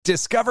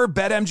Discover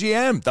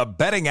BetMGM, the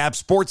betting app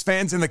sports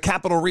fans in the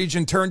capital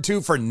region turn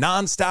to for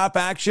nonstop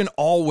action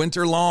all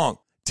winter long.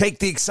 Take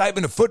the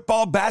excitement of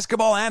football,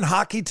 basketball, and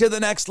hockey to the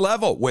next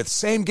level with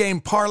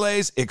same-game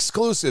parlays,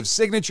 exclusive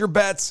signature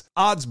bets,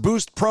 odds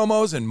boost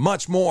promos, and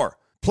much more.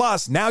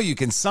 Plus, now you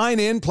can sign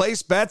in,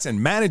 place bets,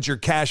 and manage your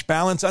cash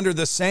balance under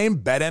the same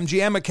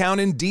BetMGM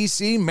account in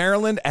D.C.,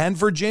 Maryland, and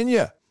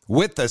Virginia.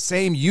 With the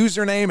same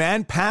username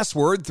and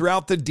password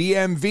throughout the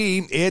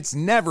DMV, it's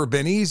never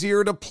been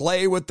easier to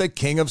play with the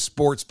king of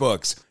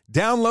sportsbooks.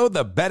 Download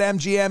the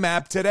BetMGM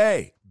app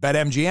today.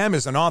 BetMGM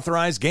is an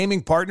authorized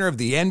gaming partner of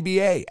the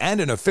NBA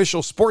and an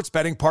official sports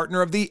betting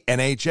partner of the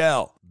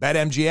NHL.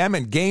 BetMGM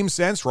and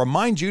GameSense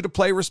remind you to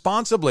play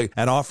responsibly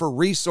and offer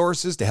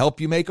resources to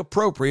help you make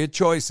appropriate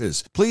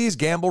choices. Please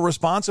gamble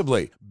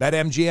responsibly.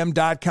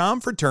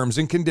 BetMGM.com for terms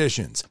and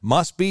conditions.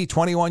 Must be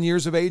 21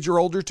 years of age or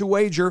older to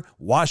wager.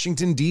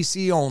 Washington,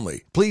 D.C.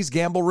 only. Please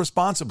gamble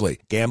responsibly.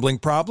 Gambling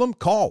problem?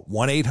 Call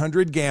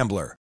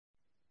 1-800-GAMBLER.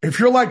 If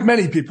you're like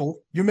many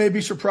people, you may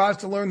be surprised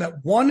to learn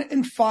that 1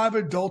 in 5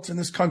 adults in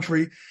this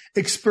country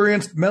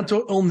experienced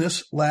mental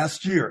illness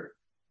last year.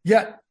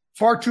 Yet,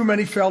 far too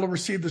many fail to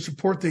receive the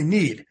support they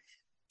need.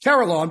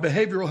 Carillon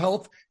Behavioral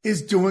Health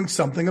is doing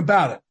something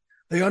about it.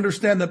 They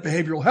understand that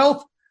behavioral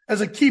health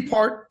is a key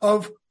part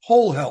of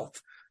whole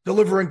health,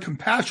 delivering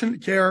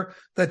compassionate care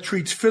that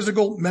treats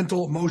physical,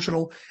 mental,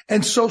 emotional,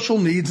 and social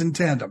needs in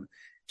tandem.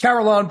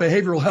 Carillon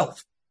Behavioral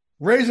Health,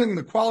 raising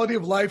the quality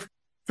of life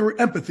through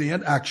empathy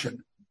and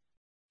action.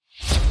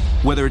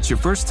 Whether it's your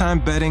first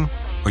time betting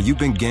or you've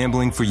been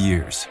gambling for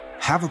years,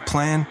 have a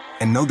plan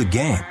and know the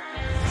game.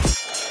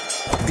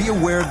 Be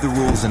aware of the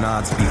rules and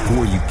odds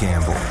before you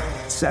gamble.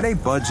 Set a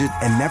budget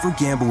and never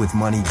gamble with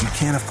money you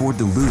can't afford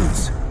to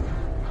lose.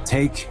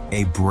 Take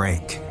a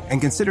break and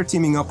consider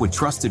teaming up with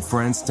trusted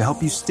friends to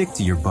help you stick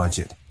to your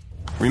budget.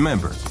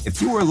 Remember,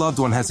 if you or a loved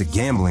one has a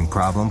gambling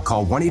problem,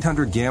 call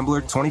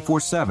 1-800-GAMBLER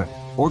 24/7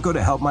 or go to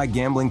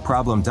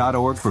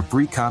helpmygamblingproblem.org for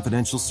free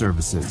confidential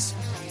services.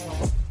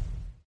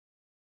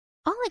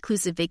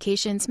 All-inclusive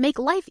vacations make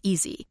life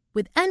easy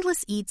with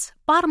endless eats,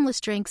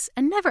 bottomless drinks,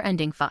 and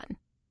never-ending fun.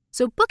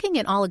 So booking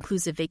an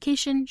all-inclusive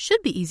vacation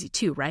should be easy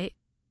too, right?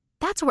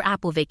 That's where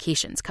Apple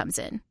Vacations comes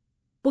in.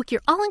 Book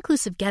your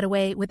all-inclusive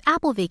getaway with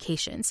Apple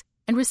Vacations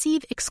and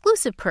receive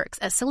exclusive perks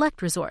at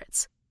select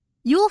resorts.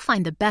 You'll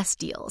find the best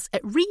deals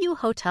at Riu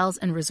Hotels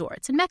and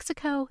Resorts in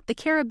Mexico, the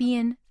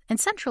Caribbean, and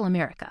Central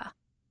America,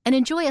 and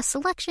enjoy a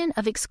selection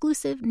of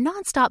exclusive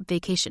nonstop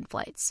vacation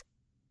flights.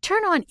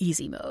 Turn on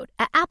easy mode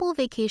at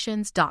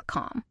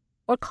applevacations.com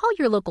or call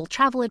your local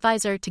travel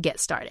advisor to get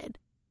started.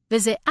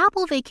 Visit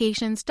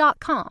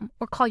applevacations.com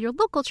or call your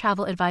local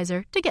travel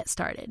advisor to get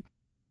started.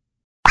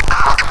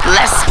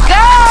 Let's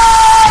go!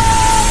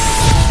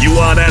 You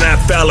want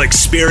NFL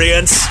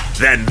experience?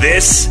 Then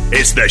this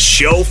is the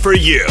show for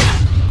you.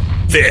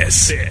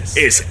 This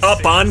is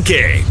Up on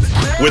Game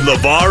with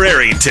LeVar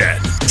Arrington,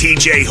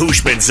 TJ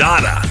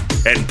Houshmandzadeh,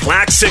 and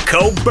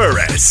Plaxico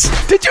Burress.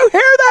 Did you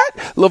hear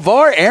that?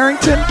 LeVar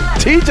Arrington,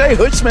 TJ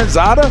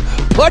Houshmandzadeh,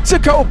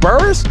 Plaxico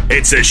Burress?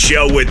 It's a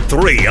show with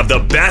 3 of the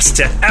best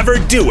to ever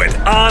do it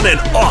on and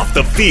off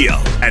the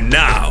field. And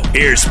now,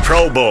 here's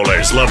Pro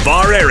Bowlers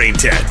LeVar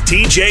Arrington,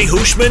 TJ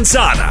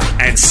Houshmandzadeh,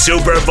 and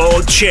Super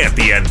Bowl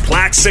champion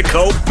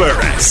Plaxico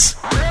Burress.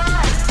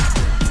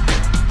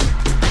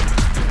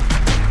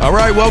 All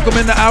right, welcome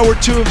into Hour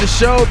 2 of the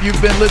show. If you've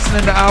been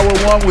listening to Hour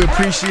 1, we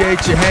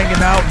appreciate you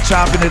hanging out and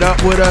chopping it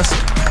up with us.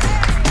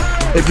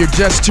 If you're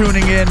just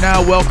tuning in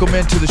now, welcome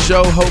into the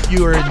show. Hope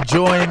you are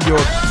enjoying your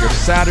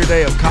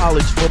Saturday of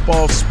college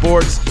football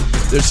sports.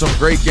 There's some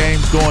great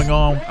games going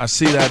on. I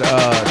see that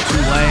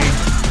Tulane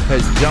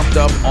has jumped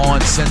up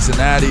on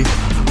Cincinnati.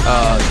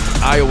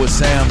 Iowa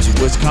Sam's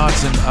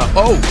Wisconsin.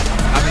 Iowa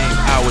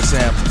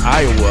Sam's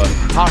Iowa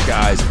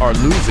Hawkeyes are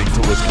losing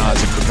to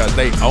Wisconsin because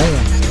they own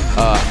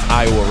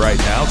Iowa right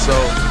now. So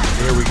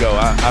here we go.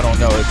 I don't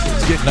know.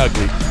 It's getting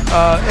ugly.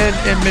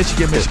 And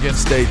Michigan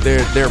State,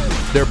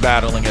 they're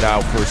battling it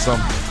out for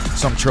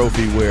some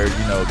trophy where,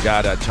 you know, a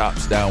guy that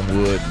chops down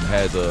wood and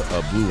has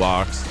a blue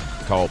ox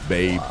called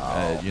Babe.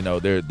 Wow.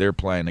 They're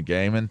playing the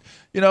game, and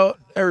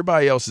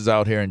everybody else is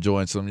out here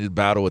enjoying some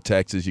battle with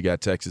Texas. You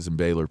got Texas and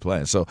Baylor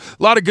playing, so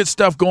a lot of good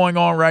stuff going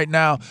on right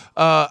now.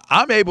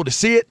 I'm able to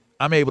see it.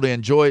 I'm able to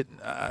enjoy it.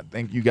 I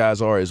think you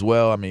guys are as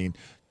well. I mean,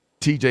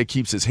 TJ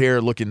keeps his hair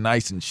looking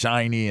nice and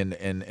shiny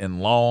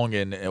and long,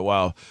 and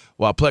while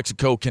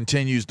Plaxico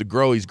continues to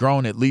grow, he's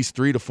grown at least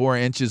 3 to 4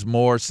 inches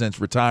more since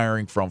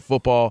retiring from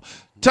football.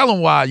 Tell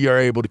them why you're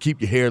able to keep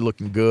your hair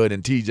looking good,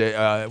 and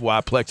TJ, why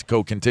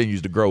Plaxico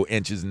continues to grow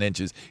inches and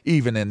inches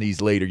even in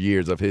these later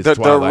years of his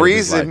twilight. The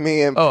reason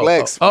me and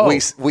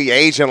Plex, we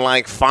aging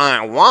like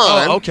fine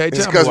wine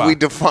is because we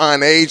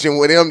define aging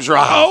with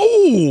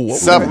M-Drive.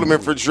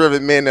 Supplement for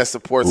driven men that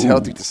supports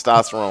healthy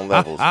testosterone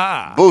levels.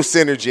 Boosts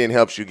energy and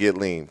helps you get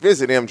lean.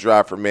 Visit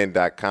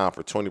mdriveformen.com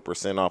for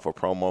 20% off a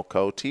promo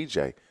code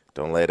TJ.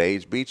 Don't let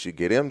age beat you.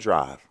 Get him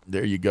drive.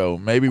 There you go.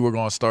 Maybe we're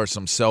going to start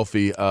some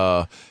selfie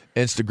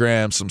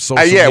Instagram, some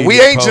social media we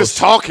ain't posts. just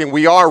talking.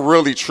 We are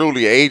really,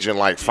 truly aging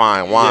like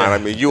fine wine. I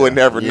mean, you would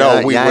never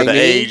know we were the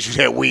age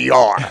that we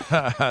are.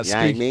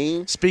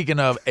 Speaking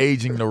of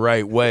aging the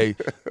right way,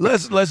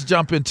 let's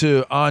jump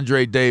into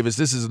Andre Davis.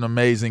 This is an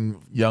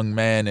amazing young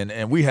man,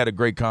 and we had a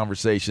great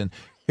conversation.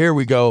 Here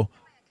we go.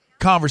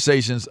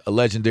 Conversations, a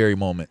legendary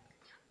moment.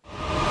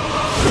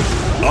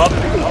 Up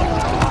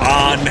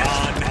on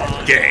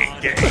Game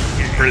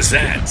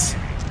presents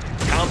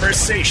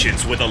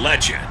Conversations with a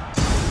Legend.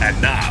 And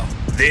now,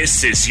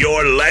 this is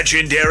your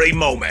legendary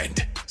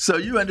moment. So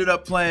you ended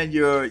up playing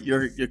your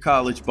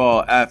college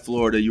ball at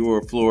Florida. You were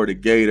a Florida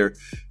Gator.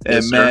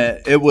 And,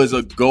 man, it was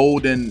a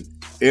golden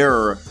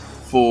era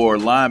for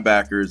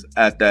linebackers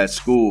at that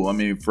school. I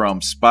mean,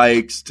 from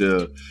Spikes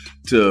to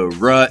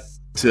Rutt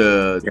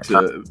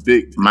to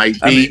big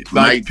Mike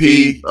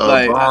P,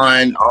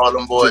 Vaughn, all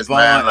them boys,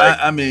 man.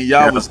 I mean,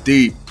 y'all was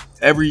deep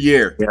every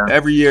year. Yeah.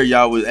 Every year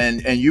y'all was,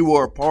 and you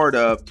were a part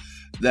of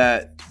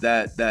that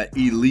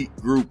elite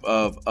group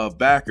of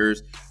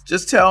backers.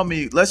 Just tell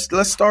me, let's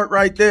start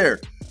right there.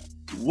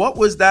 What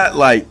was that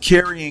like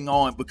carrying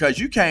on? Because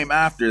you came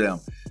after them.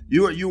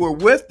 You were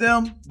with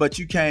them, but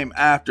you came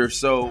after.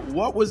 So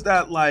what was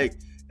that like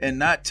in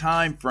that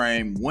time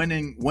frame,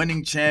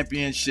 winning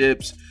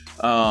championships,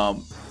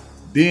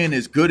 being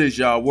as good as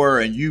y'all were,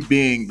 and you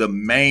being the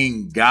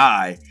main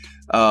guy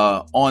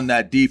on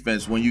that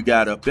defense when you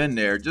got up in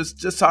there?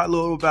 Just talk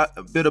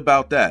a bit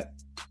about that.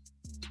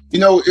 You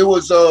know, it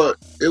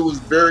was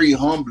very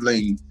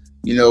humbling.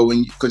 You know,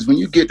 because when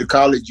you get to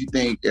college, you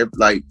think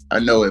like I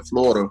know at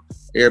Florida,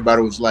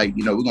 everybody was like,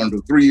 you know, we're gonna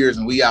do 3 years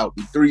and we out,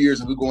 3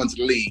 years and we go into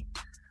the league.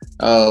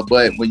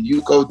 But when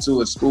you go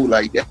to a school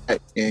like that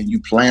and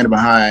you playing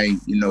behind,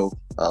 you know,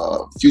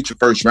 future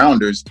first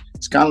rounders,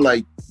 it's kind of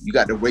like you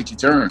got to wait your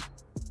turn.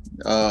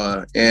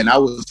 And I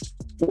was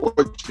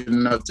fortunate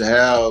enough to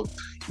have,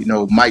 you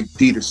know, Mike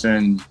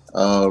Peterson,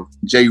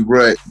 Jay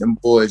Rutt, them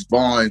boys,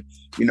 Vaughn,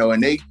 you know,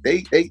 and they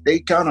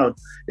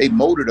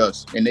molded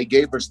us and they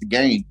gave us the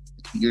game.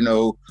 You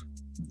know,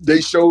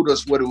 they showed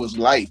us what it was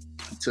like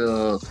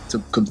to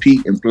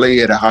compete and play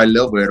at a high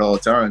level at all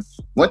times.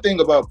 One thing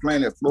about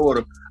playing at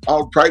Florida,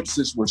 our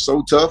practices were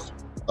so tough,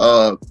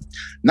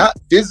 not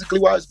physically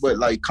wise, but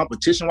like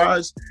competition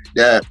wise,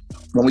 that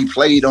when we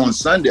played on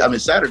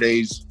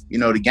Saturdays, you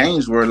know, the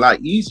games were a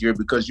lot easier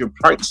because you're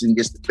practicing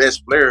against the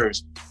best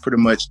players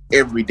pretty much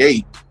every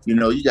day. You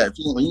know, when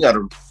you got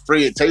a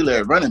Fred Taylor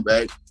at running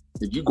back,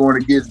 if you're going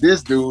against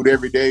this dude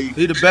every day,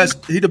 he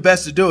the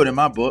best to do it in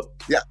my book.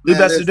 Yeah, he the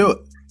best to do it.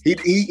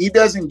 He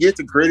doesn't get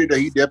the credit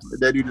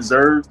that he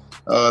deserves.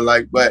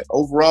 But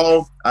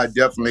overall, I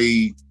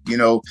definitely, you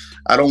know,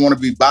 I don't want to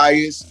be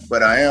biased,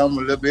 but I am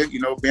a little bit, you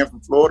know, being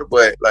from Florida.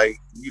 But like,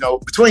 you know,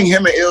 between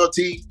him and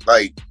LT,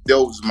 like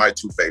those are my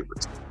two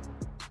favorites.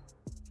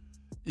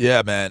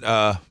 Yeah, man.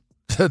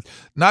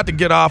 Not to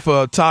get off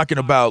of talking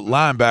about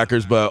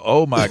linebackers, but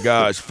oh my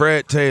gosh,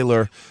 Fred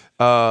Taylor.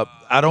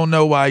 I don't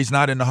know why he's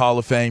not in the Hall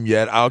of Fame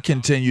yet. I'll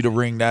continue to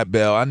ring that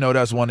bell. I know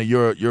that's one of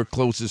your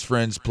closest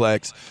friends,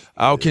 Plex.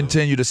 I'll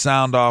continue to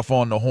sound off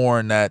on the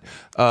horn that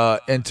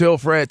until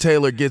Fred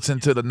Taylor gets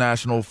into the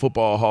National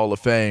Football Hall of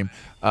Fame,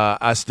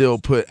 I still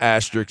put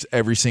asterisks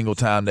every single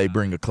time they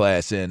bring a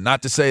class in.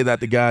 Not to say that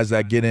the guys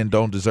that get in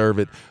don't deserve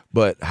it,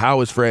 but how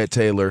is Fred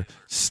Taylor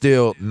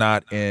still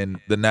not in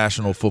the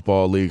National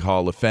Football League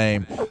Hall of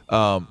Fame?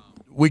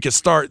 We could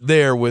start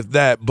there with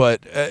that,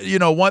 but you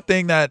know, one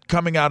thing that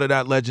coming out of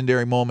that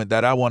legendary moment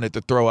that I wanted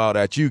to throw out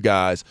at you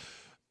guys,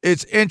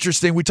 it's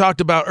interesting. We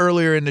talked about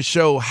earlier in the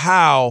show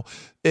how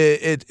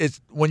it's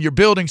when you're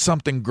building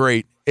something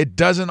great, it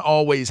doesn't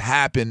always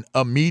happen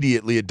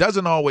immediately. It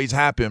doesn't always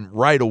happen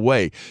right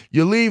away.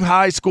 You leave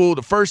high school,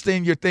 the first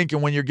thing you're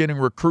thinking when you're getting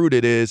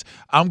recruited is,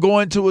 I'm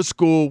going to a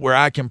school where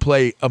I can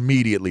play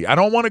immediately. I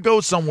don't want to go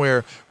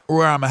somewhere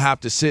where I'm going to have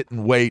to sit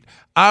and wait.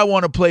 I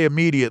want to play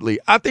immediately.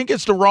 I think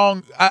it's the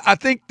wrong – I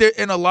think that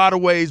in a lot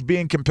of ways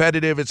being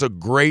competitive, it's a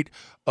great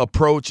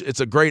approach. It's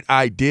a great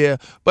idea,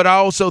 but I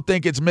also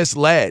think it's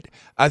misled.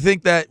 I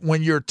think that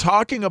when you're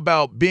talking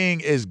about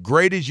being as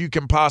great as you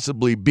can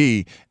possibly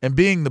be and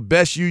being the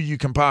best you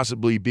can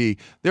possibly be,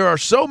 there are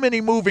so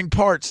many moving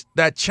parts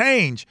that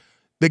change.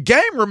 The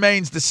game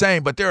remains the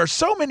same, but there are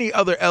so many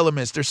other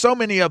elements. There's so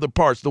many other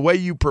parts, the way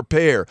you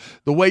prepare,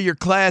 the way your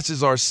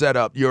classes are set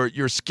up, your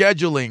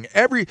scheduling.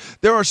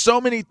 There are so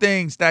many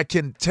things that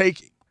can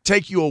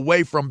take you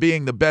away from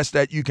being the best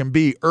that you can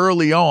be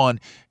early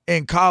on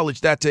in college,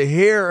 that to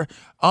hear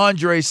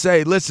Andre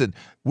say, listen,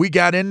 we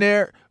got in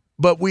there,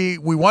 but we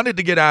wanted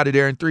to get out of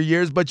there in 3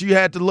 years, but you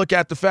had to look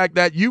at the fact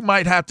that you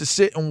might have to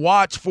sit and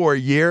watch for a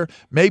year,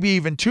 maybe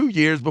even 2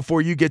 years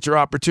before you get your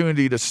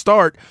opportunity to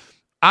start.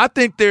 I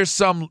think there's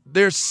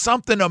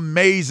something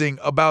amazing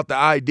about the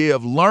idea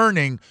of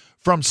learning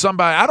from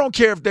somebody. I don't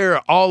care if they're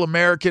an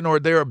All-American or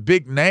they're a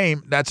big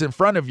name that's in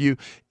front of you.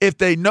 If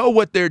they know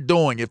what they're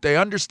doing, if they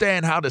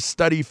understand how to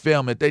study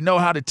film, if they know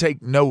how to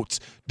take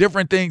notes,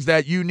 different things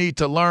that you need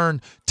to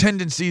learn,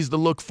 tendencies to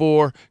look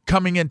for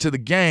coming into the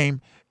game,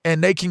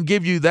 and they can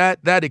give you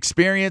that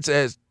experience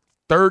as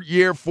third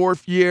year,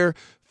 fourth year,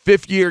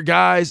 fifth year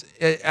guys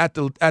at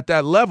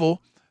that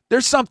level.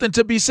 There's something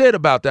to be said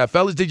about that,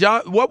 fellas.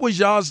 What was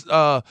y'all's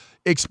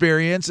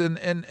experience,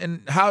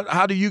 and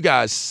how do you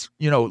guys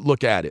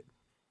look at it?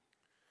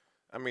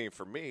 I mean,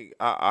 for me,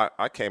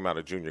 I came out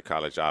of junior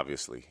college,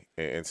 obviously,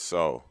 and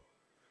so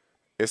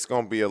it's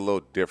going to be a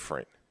little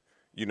different.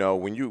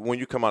 When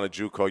you come out of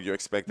JUCO, you're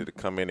expected to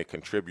come in and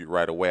contribute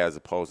right away as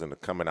opposed to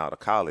coming out of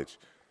college.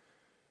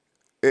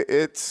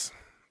 It's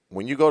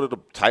when you go to the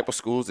type of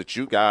schools that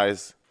you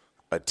guys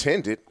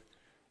attended,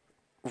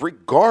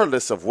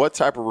 regardless of what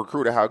type of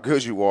recruiter, how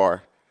good you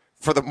are,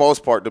 for the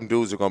most part, them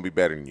dudes are going to be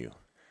better than you.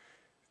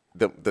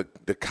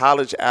 The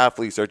college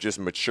athletes are just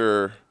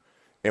mature,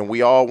 and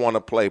we all want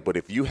to play. But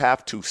if you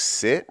have to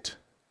sit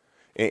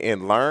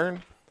and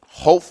learn,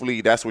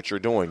 hopefully that's what you're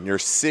doing. You're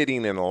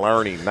sitting and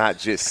learning, not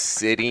just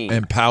sitting.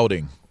 And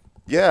pouting.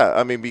 Yeah,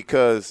 I mean,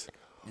 because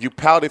you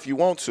pout if you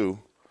want to,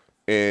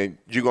 and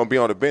you're going to be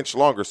on the bench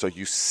longer. So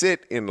you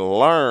sit and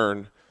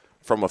learn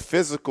from a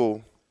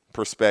physical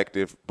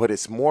perspective, but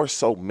it's more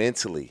so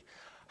mentally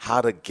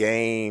how the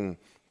game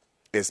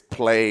is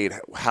played.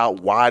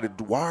 Why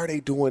are they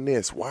doing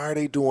this? Why are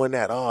they doing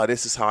that? Oh,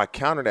 this is how I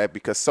counter that,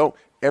 because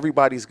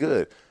everybody's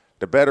good.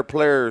 The better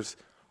players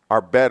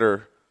are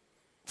better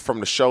from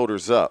the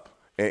shoulders up.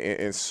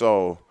 And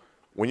so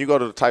when you go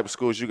to the type of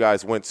schools you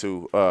guys went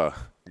to,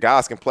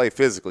 guys can play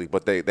physically,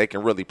 but they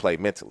can really play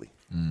mentally.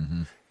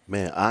 Mm-hmm.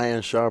 Man,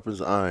 iron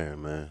sharpens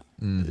iron, man.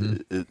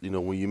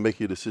 Mm-hmm. When you make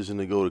your decision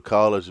to go to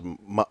college,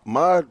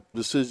 my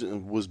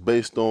decision was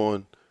based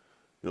on,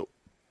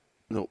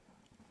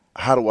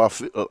 how do I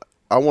feel?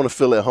 I want to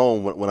feel at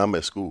home when I'm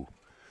at school.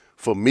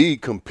 For me,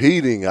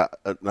 competing, I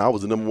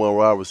was the number one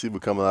wide receiver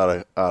coming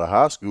out of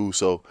high school,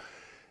 so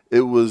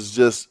it was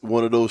just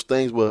one of those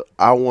things where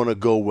I want to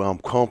go where I'm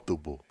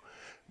comfortable.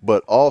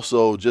 But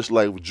also, just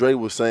like Dre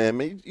was saying,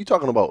 man, you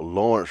talking about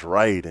Lawrence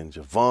Wright and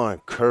Javon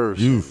Curse,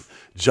 and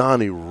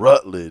Johnny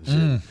Rutledge,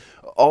 and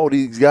all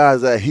these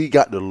guys that he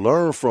got to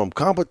learn from.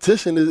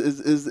 Competition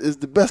is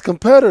the best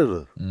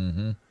competitor.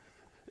 Mm-hmm.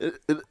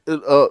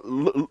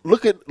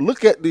 Look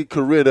at the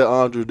career that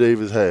Andre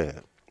Davis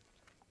had.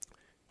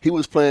 He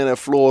was playing at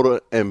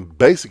Florida and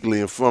basically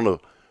in front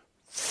of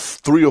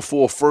 3 or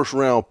 4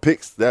 first-round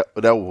picks that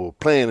were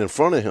playing in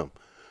front of him.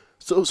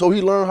 So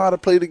he learned how to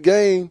play the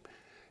game,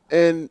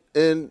 and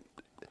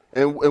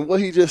what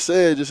he just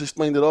said just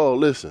explained it all.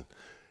 Listen,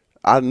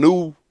 I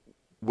knew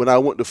when I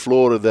went to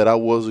Florida that I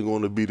wasn't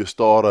going to be the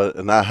starter,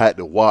 and I had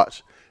to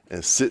watch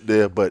and sit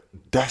there, but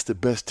that's the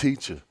best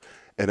teacher.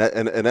 And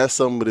that's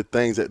some of the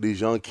things that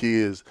these young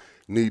kids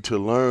need to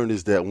learn,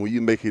 is that when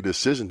you make a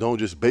decision, don't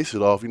just base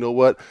it off, you know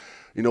what,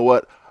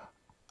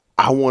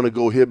 I want to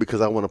go here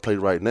because I want to play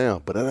right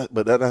now.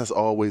 But that's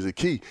always a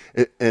key.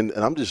 And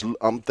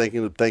I'm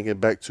thinking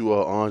back to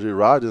Andre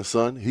Rogers'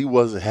 son. He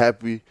wasn't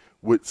happy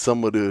with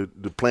some of the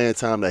playing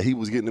time that he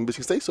was getting in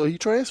Michigan State, so he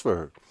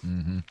transferred.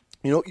 Mm-hmm.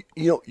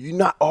 You're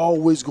not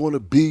always going to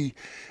be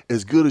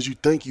as good as you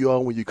think you are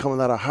when you're coming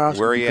out of high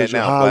school because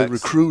you're highly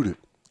recruited.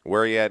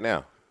 Where are you at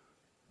now?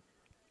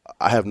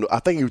 I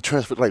think he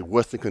transferred like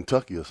Western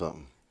Kentucky or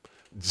something,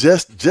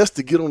 just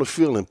to get on the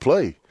field and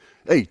play.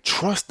 Hey,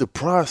 trust the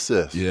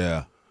process.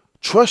 Yeah.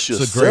 Trust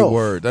yourself. That's a great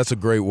word. That's a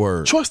great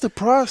word. Trust the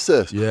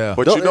process. Yeah.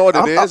 But you know what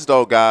it is,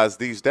 though, guys,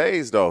 these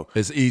days, though.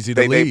 It's easy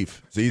to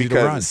leave. It's easy to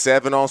run. Because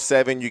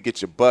 7-on-7, you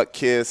get your butt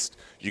kissed.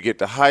 You get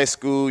to high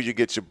school, you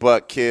get your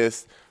butt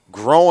kissed.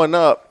 Growing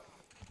up,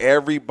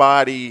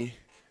 everybody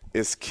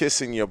is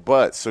kissing your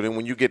butt. So then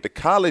when you get to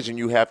college and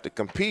you have to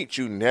compete,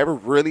 you never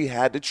really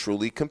had to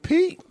truly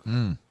compete.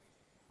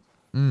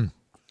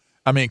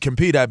 I mean,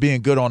 compete at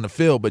being good on the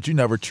field, but you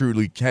never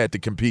truly had to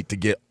compete to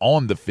get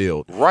on the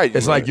field. Right.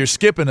 It's like you're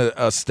skipping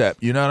a step.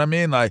 You know what I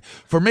mean? Like,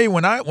 for me,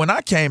 when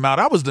I came out,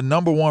 I was the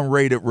number 1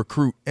 rated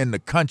recruit in the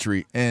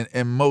country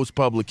in most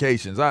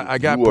publications. I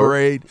got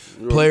Parade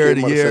Player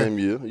of the Year. Same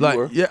year.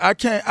 Yeah,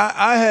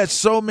 I had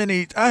so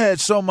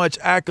much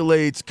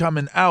accolades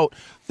coming out.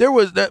 There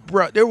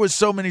was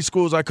so many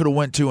schools I could have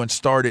went to and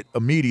started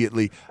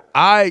immediately.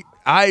 I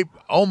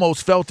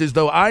almost felt as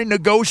though I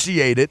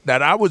negotiated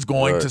that I was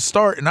going to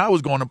start and I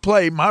was going to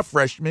play my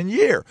freshman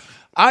year.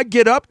 I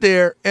get up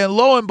there, and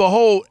lo and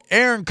behold,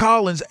 Aaron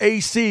Collins,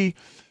 AC,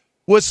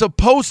 was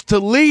supposed to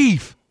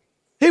leave.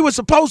 He was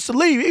supposed to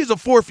leave. He's a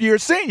 4th-year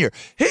senior.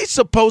 He's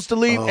supposed to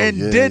leave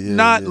did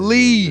not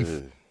leave. Yeah.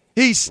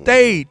 He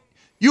stayed.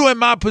 You in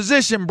my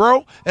position,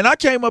 bro. And I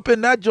came up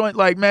in that joint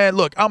like, man,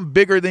 look, I'm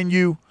bigger than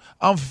you.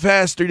 I'm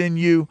faster than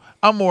you.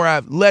 I'm more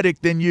athletic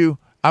than you.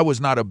 I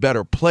was not a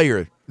better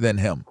player than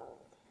him.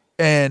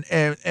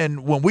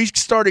 And when we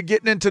started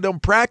getting into them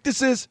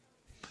practices,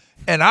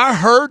 and I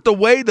heard the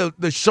way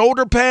the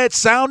shoulder pad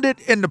sounded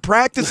in the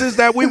practices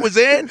that we was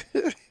in,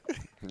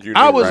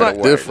 I was right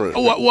like different.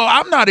 Well,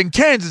 I'm not in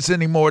Kansas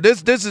anymore.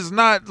 This is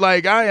not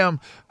like I am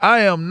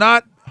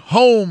not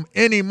home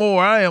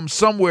anymore. I am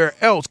somewhere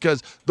else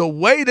because the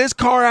way this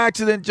car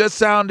accident just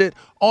sounded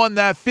on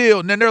that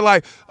field, and then they're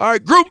like, all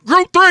right, group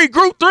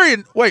three,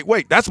 and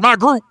wait, that's my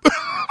group.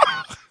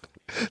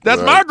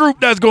 That's my group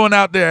that's going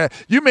out there.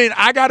 You mean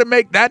I got to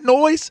make that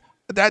noise?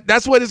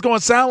 That's what it's going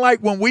to sound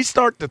like when we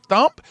start to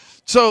thump?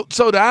 So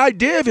the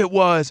idea of it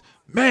was,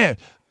 man,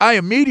 I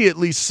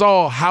immediately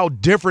saw how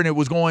different it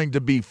was going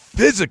to be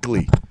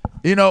physically.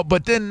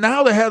 But then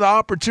now they had the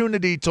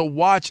opportunity to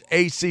watch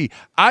AC.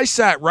 I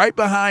sat right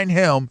behind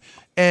him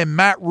and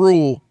Matt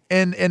Rule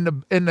in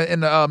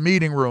the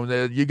meeting room.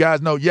 You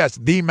guys know, yes,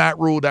 the Matt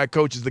Rule that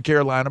coaches the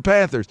Carolina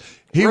Panthers.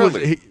 He was a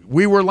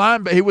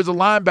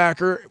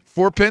linebacker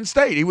for Penn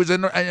State. He was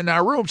in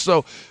our room.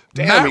 So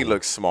damn, he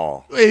looks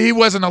small. He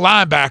wasn't a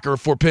linebacker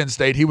for Penn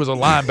State. He was a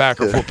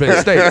linebacker for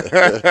Penn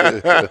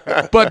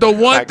State. But the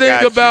one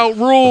thing about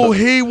Rule,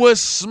 he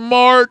was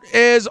smart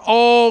as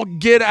all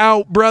get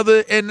out,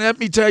 brother. And let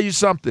me tell you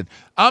something.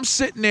 I'm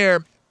sitting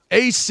there.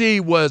 AC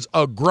was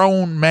a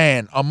grown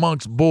man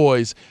amongst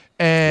boys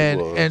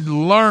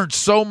and learned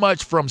so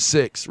much from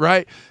Six,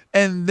 right?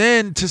 And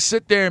then to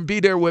sit there and be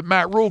there with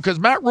Matt Rule, because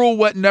Matt Rule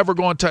wasn't never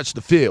going to touch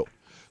the field.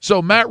 So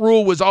Matt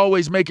Rule was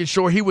always making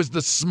sure he was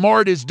the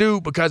smartest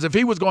dude, because if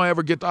he was going to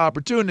ever get the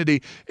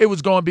opportunity, it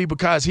was going to be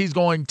because he's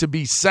going to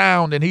be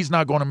sound and he's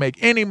not going to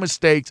make any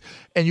mistakes,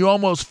 and you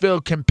almost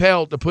feel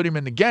compelled to put him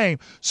in the game.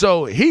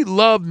 So he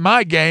loved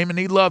my game and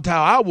he loved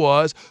how I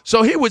was.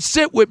 So he would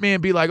sit with me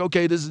and be like,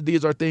 okay,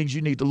 these are things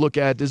you need to look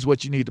at. This is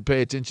what you need to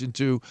pay attention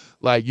to.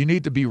 Like, you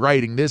need to be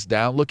writing this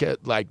down. Look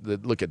at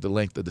the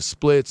length of the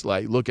splits.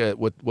 Like, look at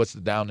what's the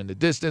down in the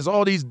distance.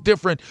 All these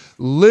different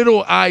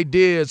little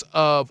ideas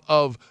of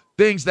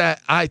things that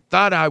I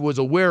thought I was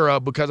aware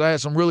of because I had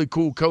some really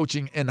cool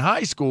coaching in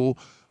high school,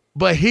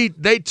 but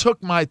they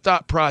took my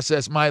thought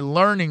process, my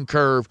learning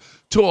curve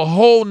to a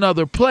whole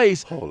nother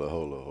place. Hold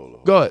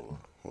on. Go ahead.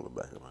 Hold it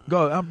back up.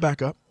 Go ahead. I'm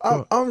back up.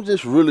 I'm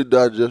just really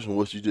digesting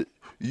what you did.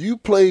 You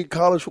played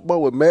college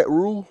football with Matt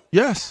Rule?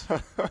 Yes.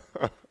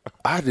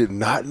 I did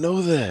not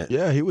know that.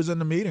 Yeah, he was in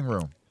the meeting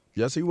room.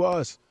 Yes, he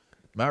was.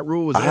 What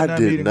Rule was in that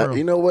meeting room.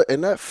 You know what?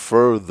 And that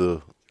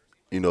further,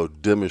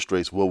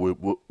 demonstrates what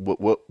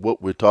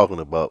we're talking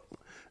about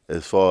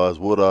as far as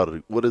what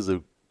is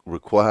the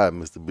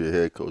requirements to be a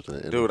head coach in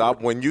the NFL. Dude,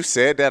 when you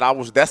said that,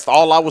 that's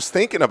all I was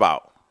thinking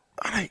about.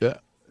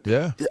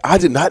 Yeah. I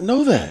did not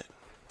know that.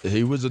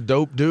 He was a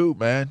dope dude,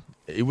 man.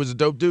 He was a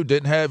dope dude.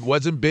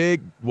 Wasn't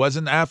big,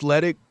 wasn't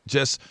athletic,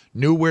 just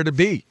knew where to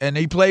be. And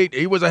he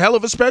was a hell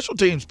of a special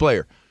teams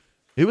player.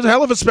 He was a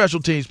hell of a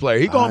special teams player.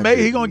 He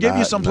gonna give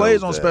you some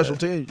plays on special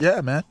teams. Yeah,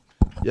 man.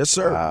 Yes,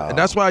 sir. Wow. And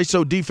that's why he's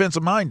so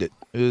defensive minded.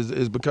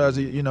 Is because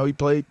he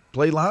played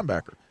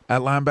linebacker at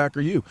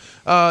linebacker U.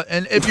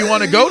 And if you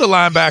want to go to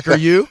linebacker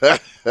U,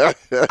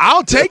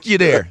 I'll take you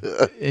there.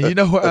 And you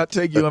know where I'll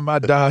take you in my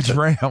Dodge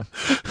Ram.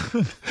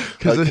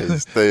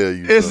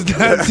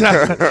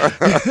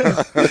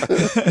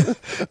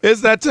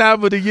 It's that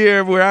time of the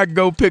year where I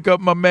go pick up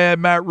my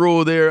man Matt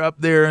Rule up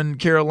there in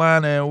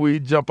Carolina, and we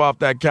jump off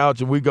that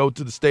couch and we go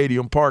to the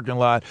stadium parking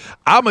lot.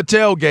 I'm a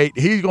tailgate.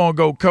 He's going to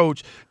go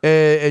coach.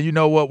 And you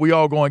know what? We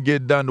all going to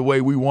get it done the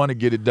way we want to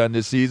get it done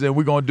this season.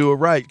 We're going to do it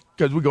right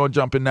because we're going to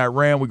jump in that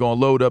Ram. We're going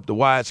to load up the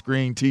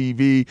widescreen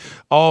TV,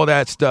 all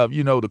that stuff,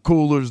 the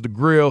coolers, the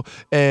grill.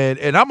 And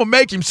I'm going to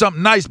make him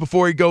something nice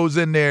before he goes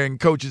in there and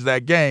coaches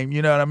that game.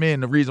 You know what I mean?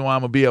 The reason why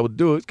I'm going to be able to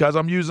do it is because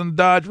I'm using the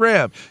Dodge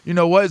Ram. You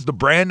know what? It's the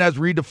brand that's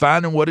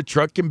redefining what a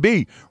truck can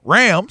be.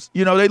 Rams,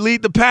 they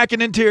lead the pack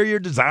in interior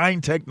design,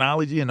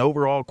 technology, and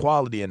overall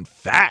quality. In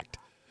fact,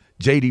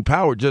 J.D.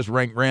 Power just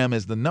ranked Ram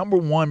as the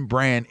 #1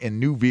 brand in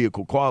new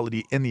vehicle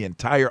quality in the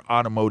entire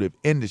automotive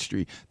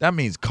industry. That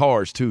means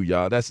cars too,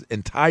 y'all. That's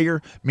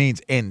entire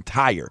means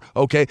entire,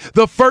 okay?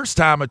 The first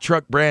time a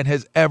truck brand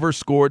has ever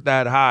scored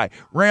that high.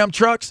 Ram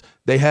trucks,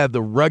 they have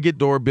the rugged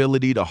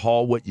durability to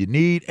haul what you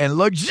need and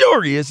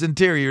luxurious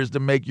interiors to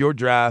make your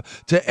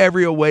drive to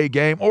every away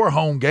game or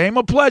home game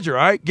a pleasure,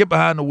 all right? Get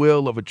behind the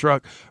wheel of a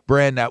truck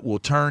brand that will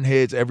turn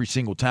heads every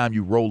single time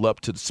you roll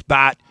up to the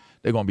spot.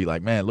 They're going to be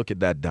like, man, look at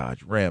that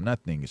Dodge Ram.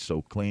 That thing is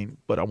so clean.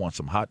 But I want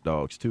some hot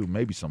dogs, too.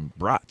 Maybe some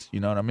brats.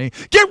 You know what I mean?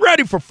 Get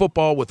ready for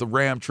football with a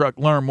Ram truck.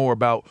 Learn more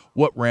about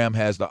what Ram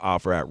has to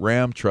offer at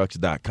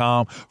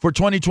ramtrucks.com. For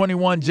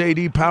 2021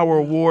 J.D. Power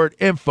Award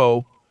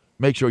info,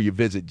 make sure you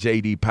visit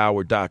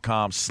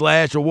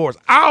jdpower.com/awards.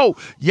 Oh,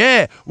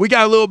 yeah, we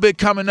got a little bit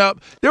coming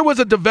up. There was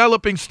a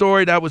developing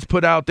story that was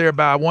put out there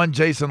by one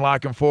Jason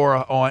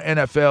Lockenfora on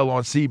NFL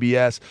on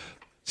CBS,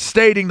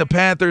 stating the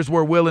Panthers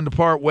were willing to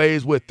part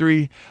ways with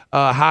 3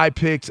 high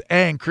picks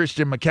and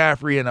Christian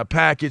McCaffrey in a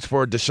package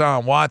for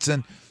Deshaun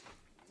Watson.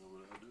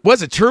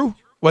 Was it true?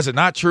 Was it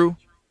not true?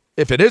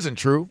 If it isn't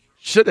true,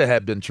 should it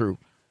have been true?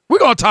 We're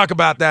going to talk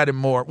about that and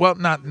more. Well,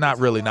 not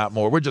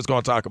more. We're just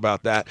going to talk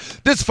about that.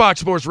 This is Fox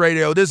Sports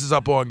Radio. This is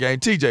Up On Game.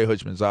 TJ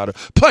Hutchman's out of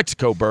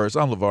Plexico Burris.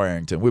 I'm LeVar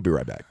Arrington. We'll be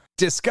right back.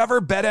 Discover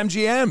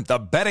BetMGM, the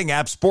betting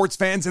app sports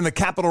fans in the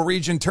capital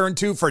region turn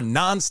to for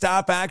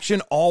nonstop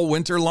action all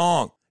winter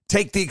long.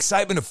 Take the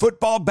excitement of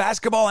football,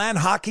 basketball, and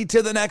hockey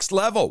to the next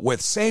level with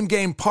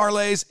same-game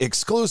parlays,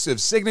 exclusive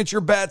signature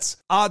bets,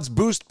 odds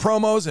boost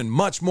promos, and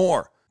much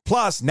more.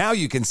 Plus, now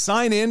you can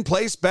sign in,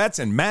 place bets,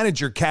 and manage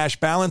your cash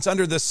balance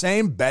under the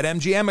same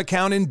BetMGM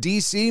account in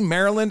D.C.,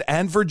 Maryland,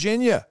 and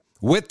Virginia.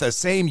 With the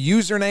same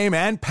username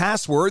and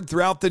password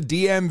throughout the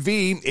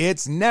DMV,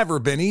 it's never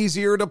been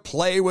easier to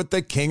play with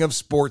the king of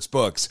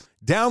sportsbooks.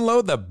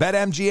 Download the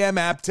BetMGM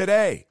app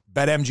today.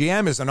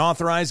 BetMGM is an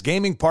authorized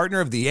gaming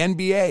partner of the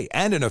NBA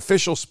and an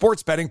official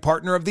sports betting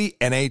partner of the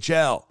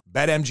NHL.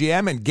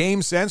 BetMGM and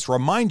GameSense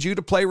remind you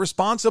to play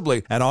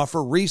responsibly and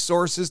offer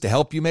resources to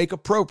help you make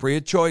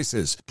appropriate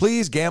choices.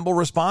 Please gamble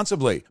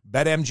responsibly.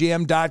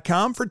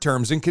 BetMGM.com for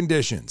terms and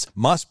conditions.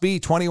 Must be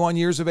 21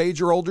 years of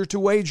age or older to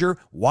wager.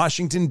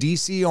 Washington,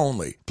 D.C.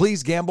 only.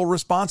 Please gamble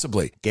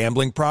responsibly.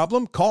 Gambling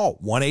problem? Call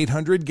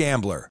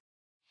 1-800-GAMBLER.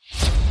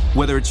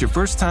 Whether it's your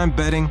first time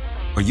betting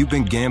or you've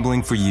been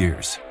gambling for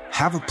years,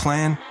 have a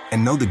plan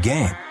and know the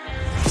game.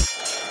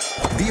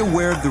 Be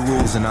aware of the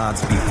rules and odds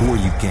before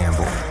you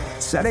gamble.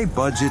 Set a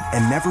budget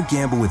and never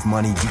gamble with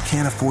money you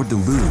can't afford to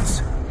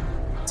lose.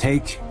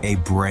 Take a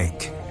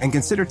break and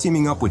consider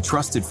teaming up with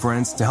trusted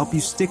friends to help you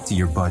stick to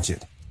your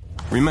budget.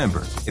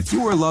 Remember, if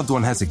you or a loved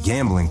one has a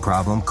gambling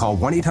problem, call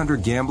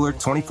 1-800-GAMBLER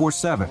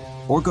 24/7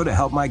 or go to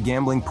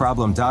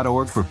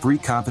helpmygamblingproblem.org for free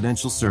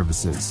confidential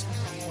services.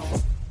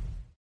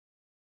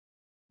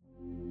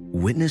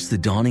 Witness the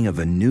dawning of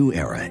a new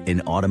era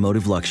in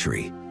automotive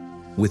luxury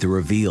with a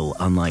reveal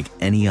unlike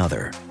any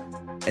other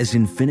as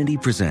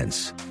Infiniti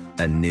presents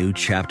a new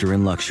chapter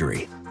in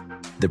luxury,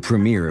 the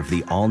premiere of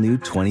the all-new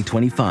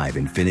 2025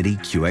 Infiniti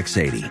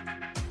QX80.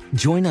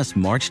 Join us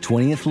March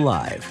 20th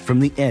live from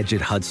the Edge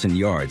at Hudson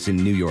Yards in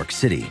New York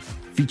City,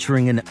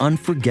 featuring an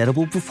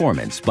unforgettable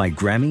performance by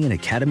Grammy and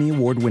Academy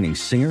Award-winning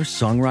singer,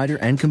 songwriter,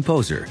 and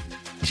composer,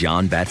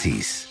 Jon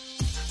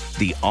Batiste.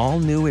 The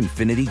all-new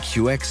Infiniti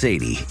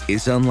QX80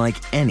 is unlike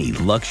any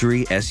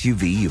luxury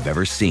SUV you've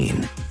ever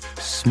seen.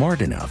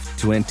 Smart enough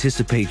to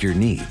anticipate your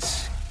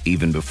needs,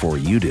 even before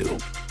you do.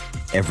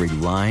 Every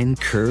line,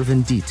 curve,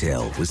 and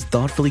detail was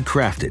thoughtfully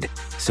crafted,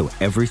 so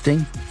everything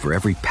for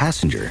every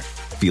passenger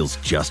feels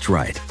just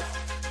right.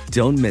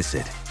 Don't miss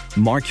it.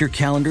 Mark your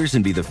calendars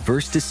and be the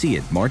first to see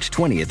it March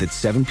 20th at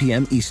 7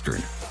 p.m.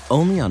 Eastern,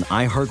 only on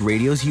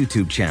iHeartRadio's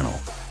YouTube channel.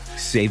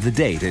 Save the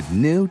date at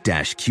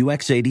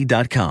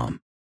new-QX80.com.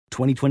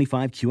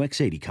 2025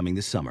 QX80 coming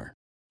this summer.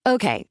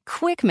 Okay,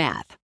 quick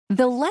math.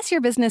 The less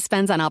your business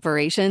spends on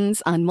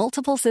operations, on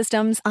multiple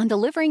systems, on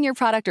delivering your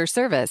product or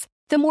service,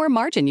 the more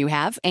margin you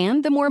have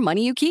and the more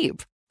money you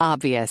keep.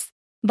 Obvious.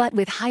 But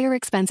with higher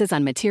expenses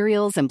on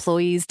materials,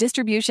 employees,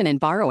 distribution, and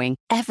borrowing,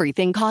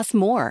 everything costs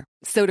more.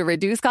 So to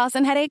reduce costs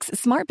and headaches,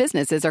 smart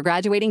businesses are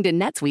graduating to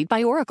NetSuite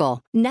by Oracle.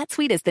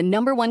 NetSuite is the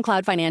 #1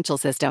 cloud financial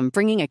system,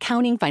 bringing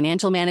accounting,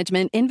 financial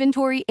management,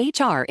 inventory,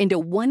 HR into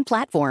one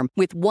platform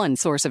with one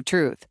source of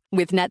truth.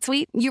 With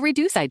NetSuite, you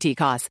reduce IT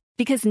costs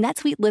because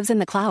NetSuite lives in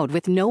the cloud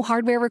with no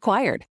hardware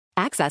required,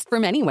 accessed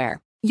from anywhere.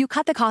 You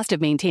cut the cost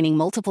of maintaining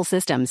multiple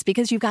systems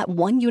because you've got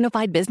one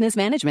unified business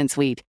management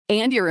suite.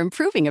 And you're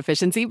improving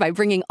efficiency by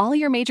bringing all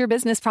your major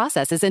business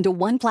processes into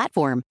one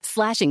platform,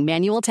 slashing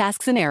manual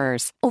tasks and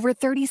errors. Over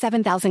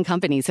 37,000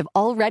 companies have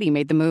already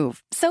made the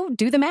move. So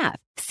do the math.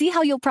 See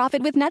how you'll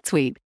profit with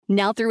NetSuite.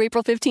 Now through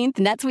April 15th,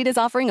 NetSuite is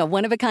offering a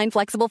one-of-a-kind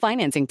flexible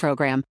financing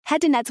program.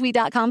 Head to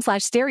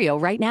netsuite.com/stereo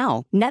right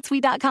now.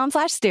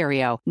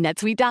 netsuite.com/stereo.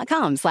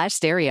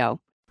 netsuite.com/stereo.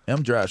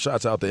 M Drive,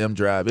 shouts out to M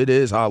Drive. It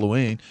is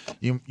Halloween.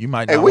 You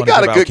might not. Hey, we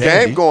got a good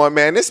game going,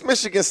 man. This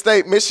Michigan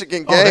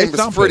State-Michigan game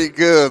is pretty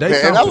good,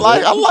 man. I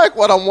like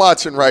what I'm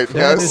watching right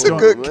now. It's a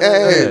good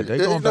game. They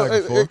going back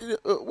and forth.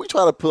 We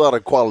try to pull out a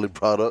quality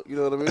product. You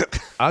know what I mean?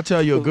 I'll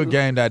tell you a good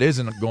game that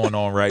isn't going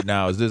on right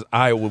now is this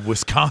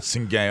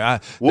Iowa-Wisconsin game.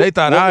 They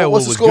thought Iowa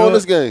was good. What's the score in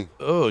this game?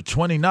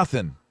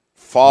 20-0.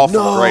 Fall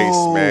from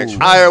grace, man.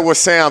 Iowa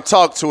Sam,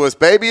 talk to us,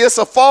 baby. It's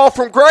a fall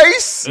from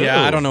grace.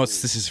 Yeah, I don't know.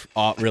 This is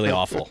really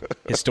awful.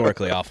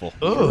 Historically awful.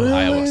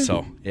 Iowa,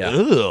 so, yeah.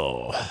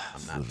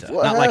 I'm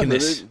not liking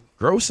this.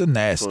 Gross and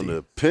nasty. From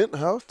the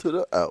penthouse to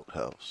the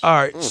outhouse. All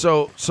right,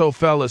 so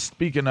fellas,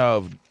 speaking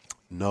of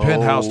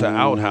penthouse to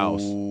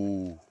outhouse.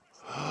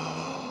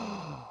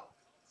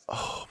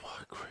 Oh,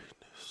 my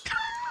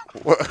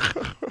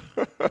goodness.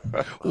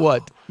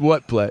 What,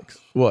 Plex?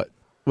 What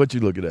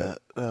you looking at?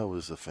 That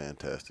was a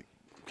fantastic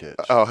catch.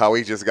 Oh, how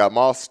he just got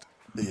mossed?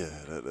 Yeah.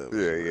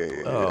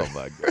 Yeah. Oh,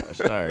 my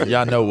gosh. All right.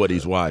 Y'all know what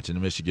he's watching,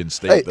 Michigan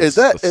State. Hey, is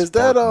that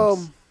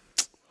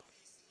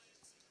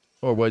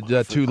or what,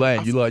 that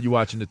Tulane? You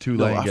watching the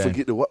Tulane game? I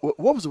forget. What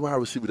was the wide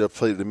receiver that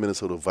played the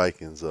Minnesota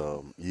Vikings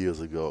years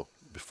ago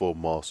before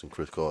Moss and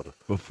Chris Carter?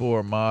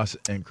 Before Moss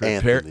and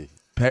Chris Anthony.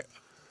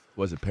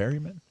 Was it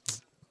Perryman?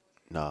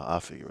 No,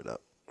 I'll figure it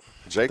out.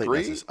 Jake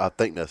Reed? I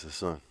think that's his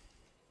son.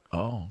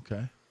 Oh,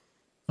 okay.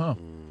 Huh.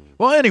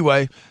 Well,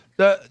 anyway,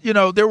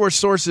 there were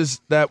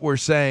sources that were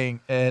saying,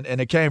 and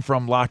it came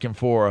from Lock and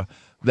Fora,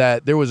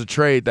 that there was a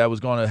trade that was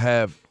going to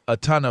have a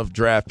ton of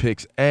draft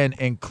picks and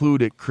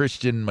included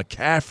Christian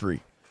McCaffrey.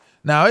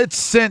 Now, it's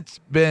since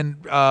been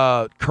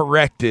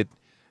corrected,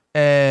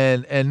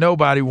 and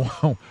nobody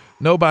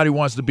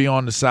wants to be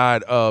on the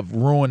side of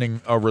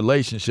ruining a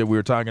relationship. We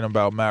were talking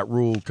about Matt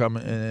Rule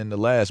coming in the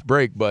last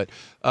break, but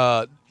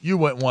you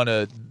wouldn't want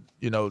to,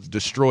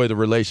 destroy the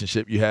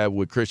relationship you have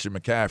with Christian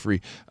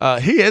McCaffrey.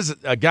 He is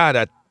a guy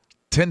that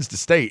tends to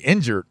stay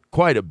injured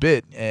quite a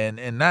bit, and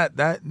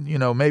that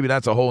maybe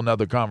that's a whole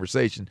nother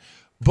conversation.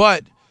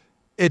 But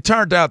it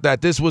turned out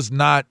that this was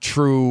not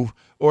true,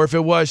 or if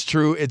it was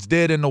true, it's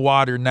dead in the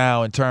water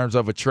now in terms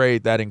of a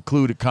trade that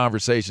included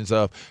conversations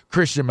of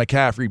Christian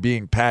McCaffrey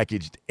being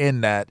packaged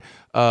in that.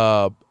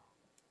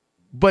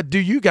 But do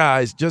you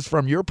guys, just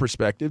from your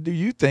perspective, do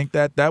you think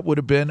that would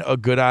have been a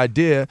good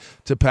idea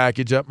to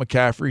package up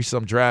McCaffrey,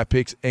 some draft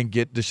picks, and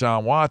get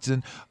Deshaun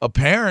Watson?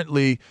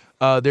 Apparently,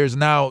 there's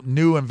now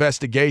new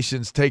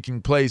investigations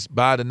taking place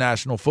by the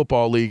National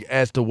Football League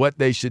as to what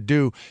they should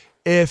do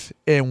if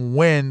and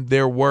when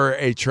there were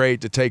a trade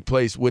to take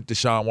place with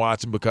Deshaun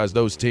Watson, because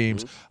those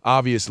teams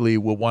obviously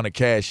will want to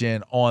cash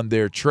in on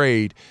their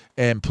trade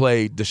and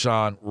play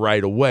Deshaun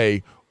right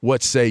away.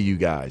 What say you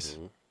guys?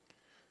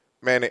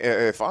 Man,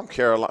 if I'm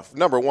Carolina,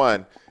 number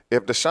one,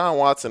 if Deshaun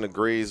Watson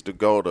agrees to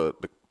go to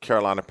the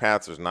Carolina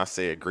Panthers, and I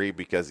say agree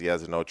because he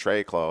has a no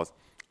trade clause,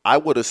 I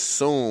would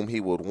assume he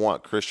would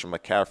want Christian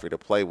McCaffrey to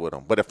play with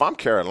him. But if I'm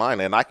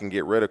Carolina and I can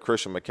get rid of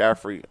Christian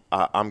McCaffrey,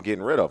 I'm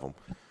getting rid of him.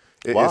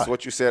 It's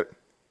what you said.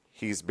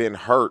 He's been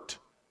hurt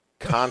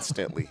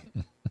constantly.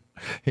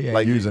 He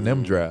ain't using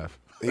them draft.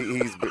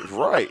 He's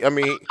right. I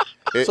mean,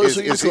 so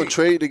you're just going to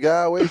trade the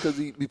guy away because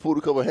he pulled a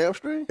couple of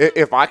hamstrings?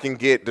 If I can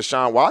get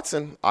Deshaun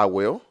Watson, I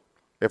will.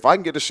 If I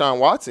can get Deshaun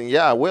Watson,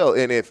 yeah, I will.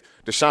 And if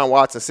Deshaun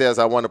Watson says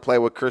I want to play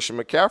with Christian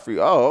McCaffrey,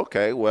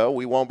 okay, well,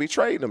 we won't be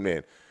trading him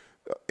then.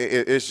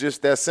 It's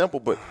just that simple.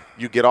 But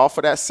you get off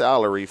of that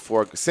salary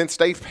since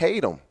they've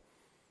paid him.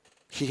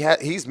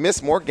 He's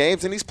missed more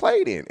games than he's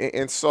played in,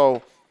 and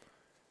so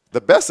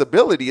the best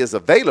ability is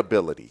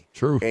availability.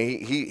 True,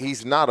 and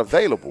he's not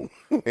available,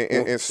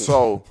 and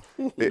so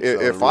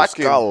if I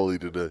can scholarly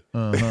today,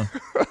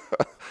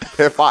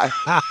 if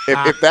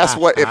that's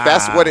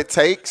what it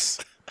takes,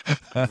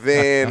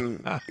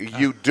 then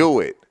you do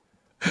it.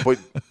 But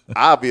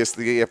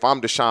obviously, if I'm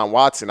Deshaun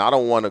Watson, I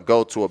don't want to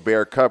go to a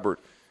bare cupboard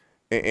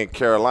in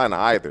Carolina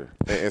either,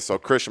 and so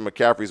Christian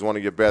McCaffrey is one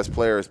of your best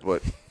players,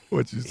 but.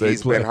 What you say?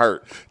 He's been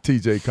hurt.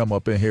 TJ come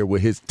up in here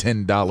with his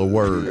 $10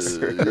 words.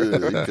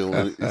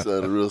 He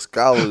said a real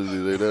scholarly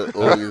today. That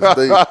Oregon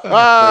State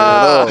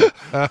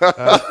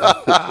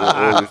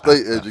Oregon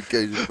State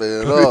education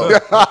paying off.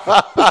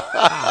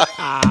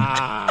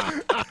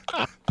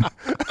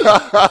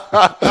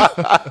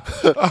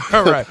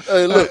 All right.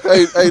 Hey, look.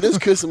 Hey, this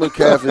Christian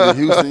McCaffrey to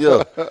Houston,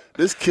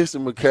 This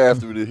Christian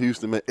McCaffrey to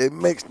Houston, man, it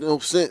makes no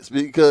sense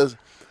because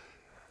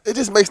it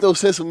just makes no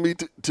sense for me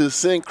to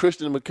send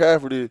Christian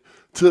McCaffrey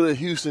to the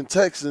Houston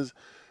Texans,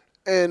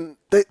 and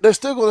they're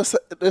still going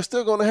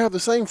to have the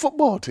same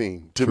football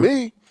team. To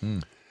me,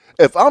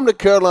 if I'm the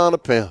Carolina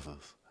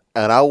Panthers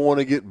and I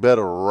want to get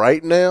better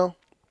right now,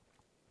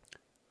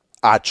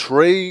 I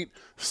trade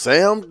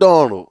Sam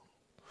Darnold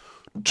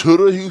to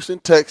the Houston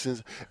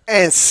Texans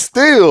and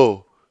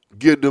still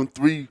give them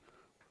 3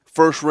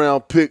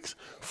 first-round picks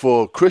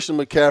for Christian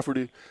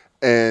McCaffrey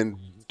and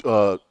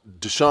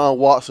Deshaun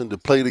Watson to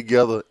play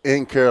together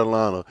in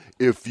Carolina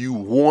if you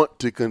want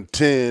to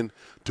contend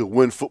to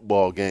win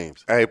football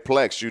games. Hey,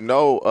 Plex,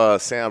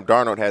 Sam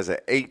Darnold has an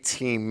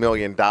 $18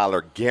 million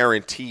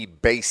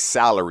guaranteed base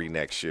salary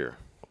next year.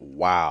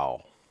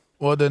 Wow.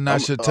 Well, then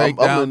that should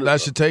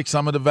take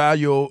some of the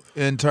value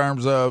in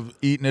terms of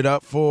eating it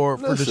up for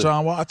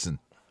Deshaun Watson.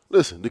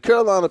 Listen, the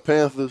Carolina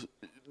Panthers,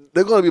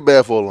 they're going to be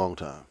bad for a long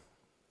time.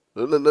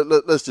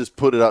 Let's just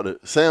put it out there.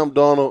 Sam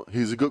Darnold,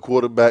 he's a good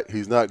quarterback.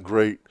 He's not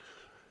great.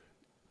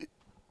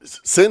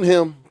 Send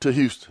him to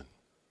Houston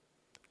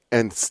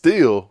and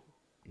still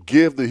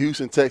give the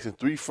Houston Texans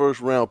 3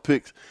 first-round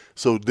picks.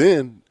 So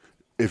then,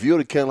 if you're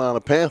the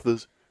Carolina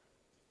Panthers,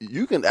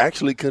 you can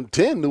actually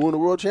contend to win the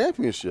world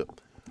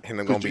championship. And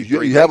they're going to be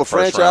you have a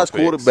franchise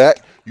quarterback.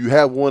 Picks. You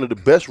have one of the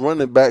best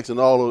running backs in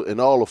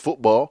all of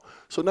football.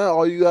 So now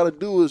all you got to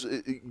do is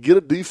get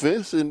a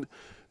defense and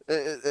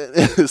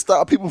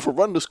stop people from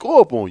running the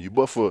score up on you.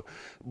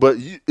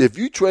 If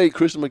you trade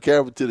Christian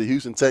McCaffrey to the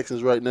Houston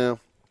Texans right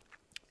now,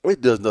 it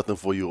does nothing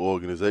for your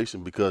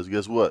organization because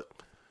guess what?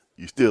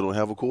 You still don't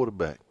have a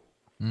quarterback.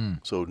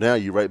 So now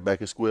you're right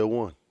back at square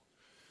one.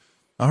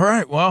 All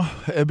right. Well,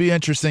 it'd be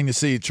interesting to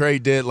see.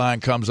 Trade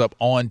deadline comes up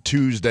on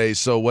Tuesday,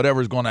 so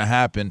whatever's going to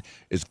happen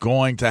is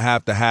going to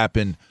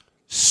happen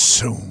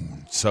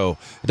soon. So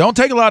don't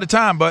take a lot of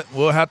time, but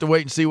we'll have to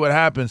wait and see what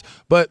happens.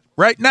 But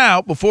right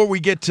now, before we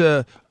get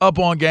to Up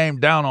on Game,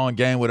 Down on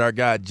Game with our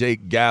guy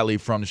Jake Galley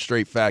from the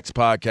Straight Facts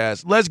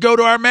Podcast, let's go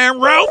to our man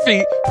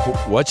Ralphie.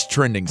 What's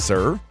trending,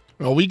 sir?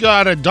 Well, we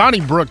got a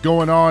Donnybrook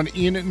going on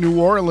in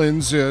New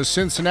Orleans.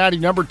 Cincinnati,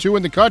 number 2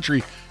 in the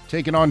country,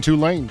 taking on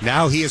Tulane.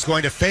 Now he is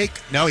going to fake.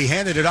 No, he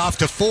handed it off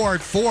to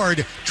Ford.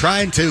 Ford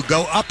trying to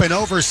go up and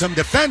over some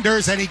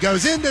defenders, and he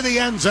goes into the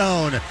end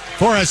zone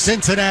for a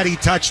Cincinnati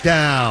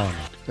touchdown.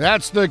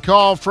 That's the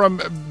call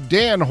from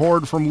Dan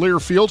Horde from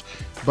Learfield,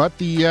 but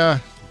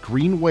the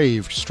Green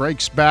Wave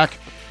strikes back,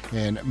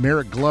 and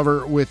Merrick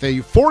Glover with a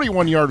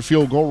 41-yard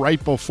field goal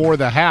right before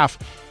the half.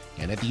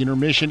 And at the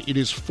intermission, it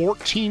is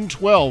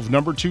 14-12,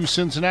 number 2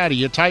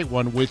 Cincinnati, a tight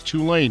one with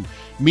Tulane.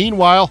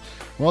 Meanwhile,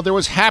 well, there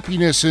was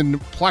happiness in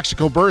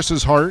Plaxico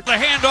Bursa's heart. The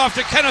handoff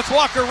to Kenneth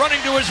Walker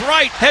running to his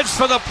right, heads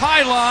for the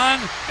pylon,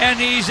 and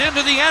he's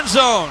into the end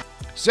zone.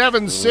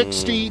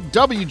 760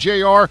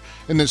 WJR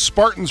and the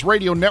Spartans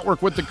Radio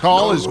Network with the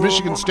call as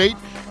Michigan State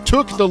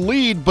took the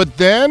lead, but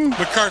then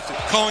McCarthy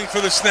calling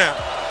for the snap,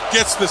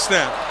 gets the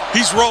snap.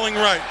 He's rolling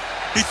right.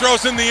 He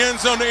throws in the end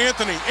zone to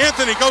Anthony.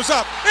 Anthony goes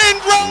up. End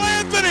roll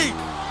Anthony!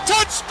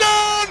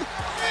 Touchdown,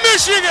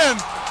 Michigan!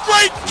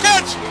 Great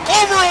catch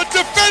over a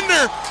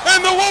defender,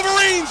 and the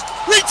Wolverines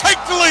retake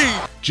the lead.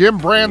 Jim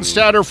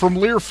Brandstatter from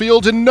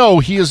Learfield, and no,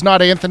 he is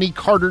not Anthony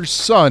Carter's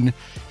son.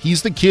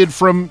 He's the kid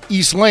from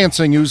East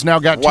Lansing who's now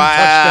got 2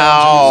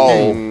 touchdowns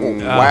in this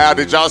game. Wow,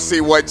 did y'all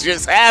see what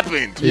just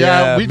happened?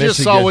 Yeah, we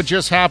just saw what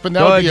just happened.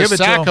 That would be a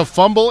sack, a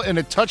fumble, and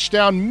a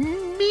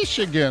touchdown.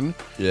 Michigan,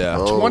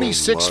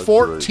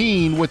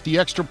 26-14 with the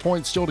extra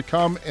point still to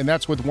come, and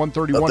that's with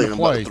 1:31 to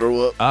play.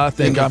 I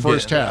think I'm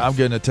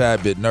getting a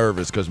tad bit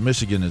nervous because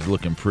Michigan is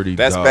looking pretty.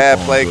 That's bad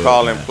play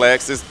calling,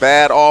 Plex. It's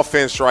bad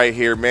offense right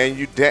here,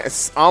 man.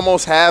 It's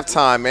almost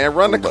halftime, man.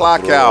 Run the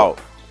clock out.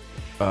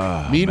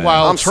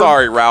 Meanwhile, I'm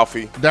sorry,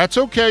 Ralphie. That's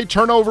okay.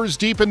 Turnovers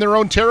deep in their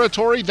own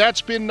territory.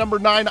 That's been number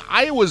 9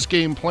 Iowa's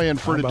game plan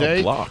for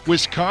today.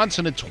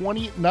 Wisconsin a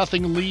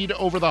 20-0 lead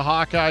over the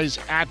Hawkeyes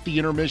at the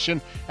intermission.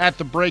 At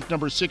the break,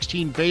 number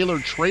 16 Baylor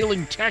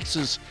trailing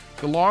Texas,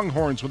 the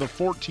Longhorns with a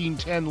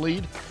 14-10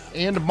 lead.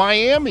 And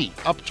Miami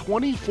up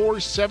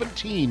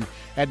 24-17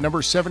 at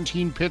number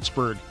 17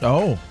 Pittsburgh.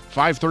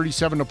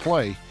 5:37 to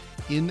play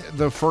in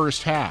the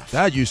first half.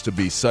 That used to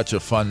be such a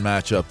fun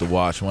matchup to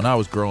watch. When I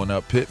was growing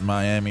up, Pitt and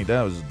Miami,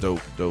 that was a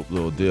dope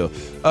little deal.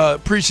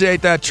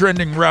 Appreciate that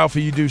trending,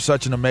 Ralphie. You do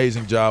such an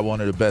amazing job,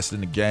 one of the best in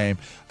the game.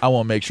 I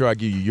want to make sure I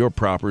give you your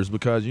propers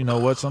because you know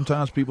what?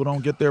 Sometimes people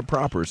don't get their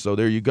propers. So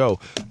there you go.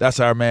 That's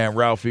our man,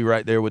 Ralphie,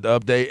 right there with the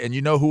update. And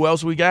you know who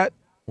else we got?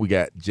 We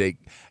got Jake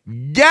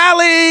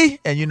Galley.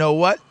 And you know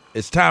what?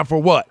 It's time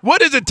for what?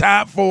 What is it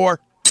time for?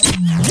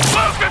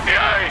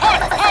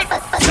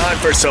 Time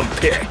for some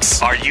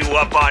picks. Are you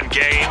up on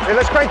game? Hey,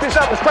 let's crank this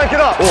up. Let's crank it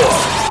up.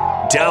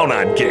 Or down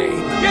on game?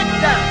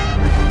 Get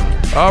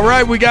down. All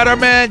right, we got our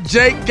man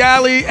Jake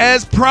Galley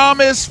as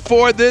promised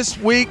for this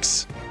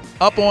week's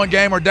Up on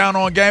Game or Down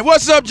on Game.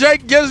 What's up,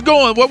 Jake? Get us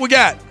going. What we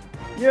got?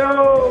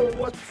 Yo,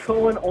 what's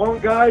going on,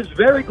 guys?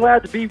 Very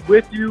glad to be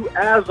with you,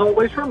 as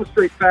always, from the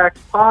Straight Facts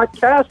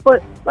podcast.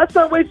 But let's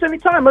not waste any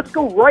time. Let's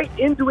go right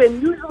into it.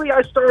 And usually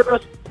I start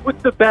us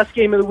with the best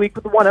game of the week,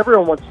 with the one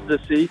everyone wants to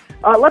see.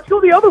 Let's go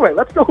the other way.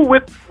 Let's go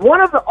with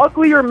one of the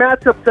uglier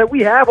matchups that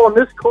we have on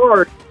this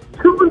card.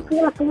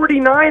 2-4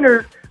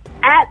 49ers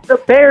at the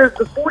Bears.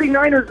 The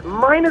 49ers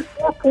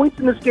 -4 points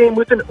in this game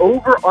with an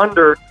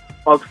over-under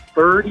of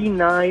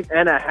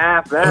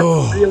 39.5.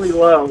 That's really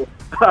low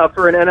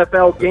for an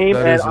NFL game.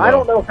 And I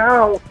don't know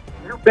how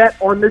you bet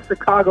on this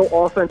Chicago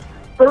offense.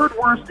 3rd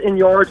worst in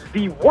yards,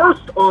 the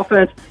worst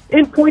offense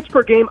in points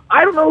per game.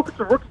 I don't know if it's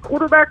a rookie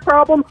quarterback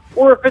problem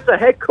or if it's a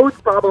head coach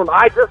problem.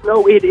 I just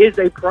know it is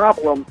a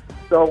problem.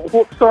 So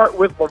we'll start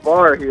with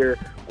LeVar here.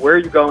 Where are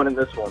you going in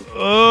this one?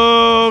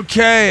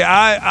 Okay,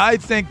 I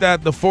think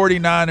that the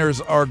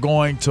 49ers are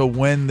going to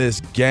win this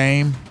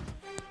game,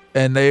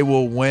 and they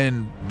will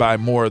win by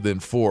more than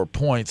 4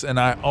 points. And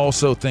I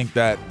also think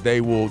that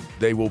they will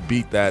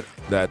beat that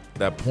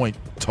point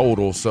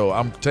total. So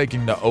I'm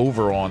taking the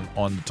over on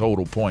the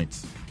total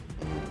points.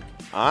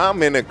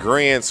 I'm in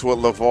agreement with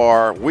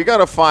LeVar. We got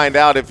to find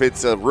out if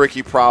it's a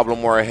rookie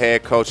problem or a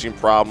head coaching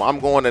problem.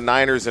 I'm going to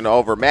Niners and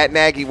over. Matt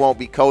Nagy won't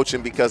be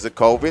coaching because of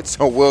COVID,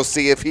 so we'll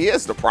see if he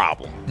is the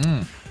problem.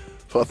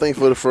 So I think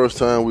for the first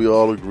time we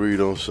all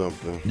agreed on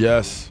something.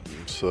 Yes.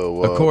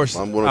 So of course,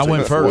 I'm going to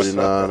take the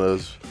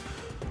 49ers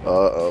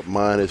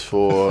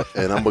 -4,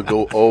 and I'm going to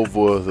go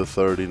over the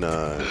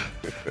 39.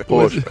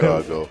 Poor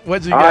Chicago.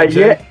 What'd you got,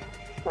 Jay?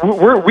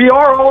 We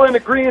are all in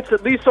agreement,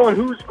 at least on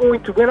who's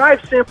going to win. I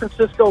have San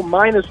Francisco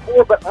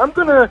 -4, but I'm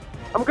gonna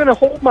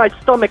hold my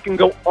stomach and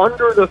go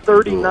under the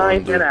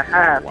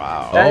 39.5.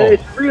 Wow,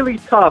 it's really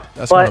tough.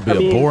 That's gonna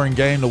be a boring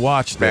game to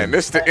watch. Man,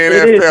 this is the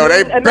NFL.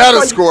 They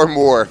better score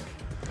more.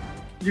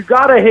 You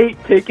gotta hate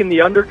taking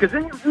the under because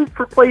then you root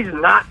for plays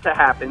not to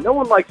happen. No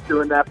one likes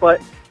doing that, but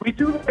we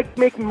do like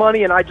making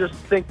money, and I just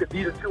think that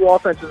these are two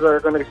offenses that are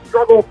going to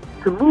struggle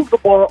to move the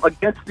ball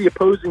against the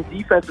opposing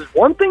defenses.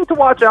 One thing to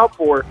watch out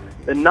for,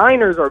 the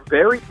Niners are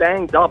very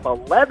banged up.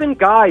 11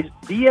 guys,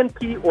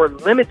 DNP or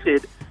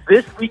limited,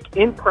 this week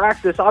in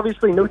practice.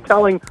 Obviously, no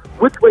telling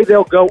which way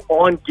they'll go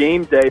on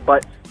game day,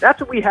 but that's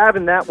what we have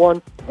in that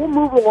one. We'll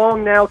move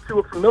along now to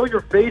a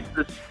familiar face,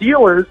 the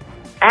Steelers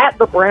at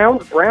the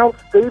Browns. Browns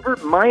favored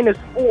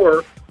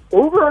 -4.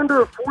 over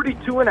under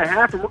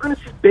 42.5, and we're going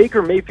to see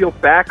Baker Mayfield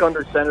back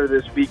under center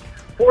this week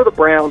for the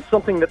Browns,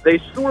 something that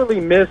they sorely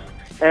missed.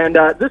 And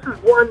this is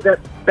one that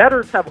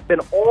bettors have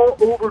been all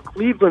over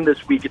Cleveland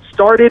this week. It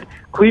started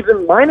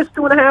Cleveland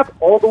 -2.5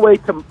 all the way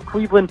to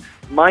Cleveland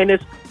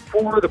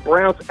 -4. The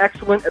Browns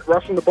excellent at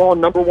rushing the ball,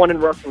 number 1 in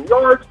rushing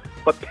yards,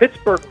 but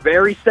Pittsburgh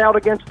very stout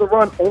against the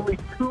run. Only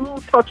 2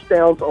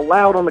 touchdowns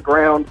allowed on the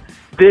ground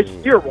this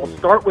year. We'll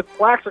start with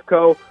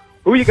Plaxico.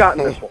 Who you got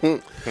in this one?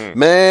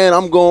 Man,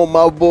 I'm going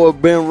my boy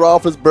Ben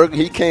Roethlisberger.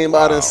 He came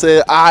out and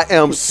said, I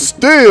am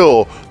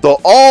still the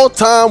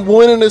all-time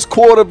winningest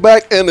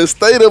quarterback in the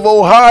state of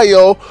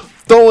Ohio,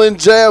 throwing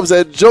jabs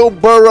at Joe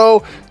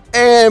Burrow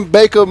and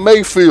Baker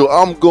Mayfield.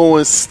 I'm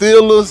going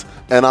Steelers,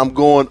 and I'm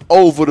going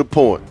over the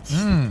points.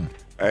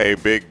 Hey,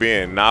 Big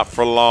Ben, not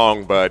for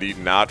long, buddy.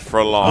 Not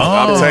for long.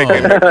 I'm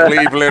taking the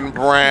Cleveland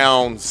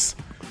Browns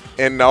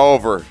in the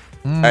over.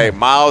 Hey,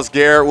 Myles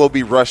Garrett will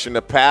be rushing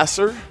the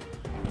passer.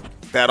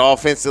 That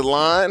offensive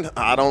line,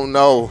 I don't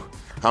know.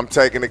 I'm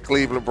taking the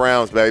Cleveland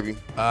Browns, baby.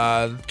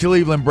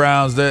 Cleveland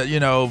Browns,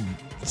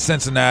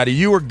 Cincinnati,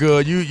 you were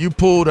good. You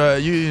pulled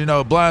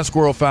blind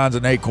squirrel finds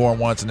an acorn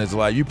once in his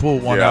life. You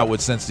pulled one out with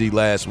Cincy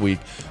last week.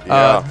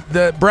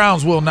 The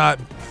Browns will not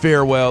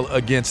fare well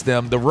against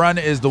them. The run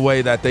is the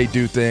way that they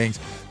do things.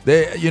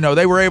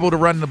 They were able to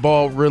run the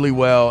ball really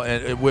well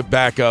and with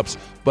backups,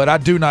 but I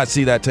do not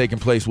see that taking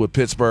place with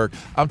Pittsburgh.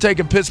 I'm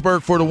taking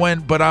Pittsburgh for the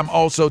win, but I'm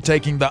also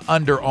taking the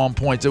under on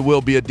points. It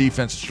will be a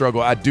defensive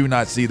struggle. I do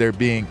not see there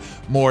being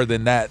more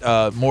than that,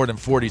 more than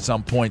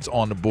 40-some points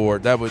on the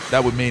board. That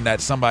would mean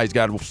that somebody's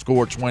got to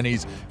score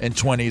 20s and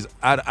 20s.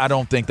 I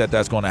don't think that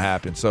that's going to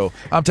happen. So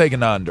I'm taking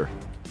the under.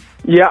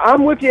 Yeah,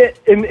 I'm with you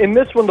in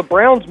this one. The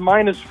Browns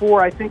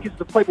 -4, I think, is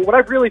the play. But what I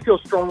really feel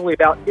strongly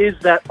about is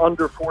that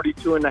under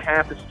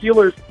 42.5. The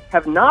Steelers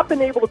have not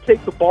been able to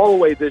take the ball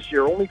away this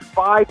year. Only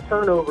 5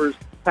 turnovers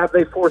have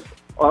they forced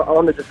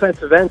on the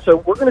defensive end. So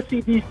we're going to see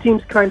these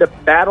teams kind of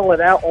battle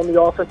it out on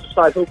the offensive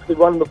side, hopefully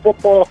running the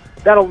football.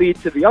 That'll lead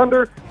to the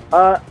under.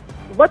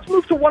 Let's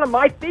move to one of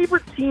my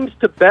favorite teams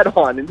to bet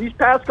on. In these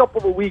past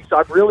couple of weeks,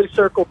 I've really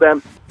circled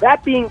them,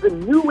 that being the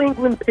New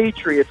England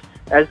Patriots,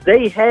 as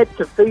they head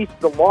to face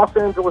the Los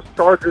Angeles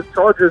Chargers.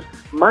 Chargers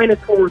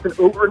 -4 with an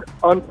over and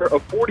under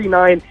of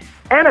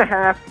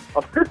 49.5.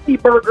 A 50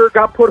 burger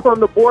got put on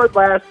the board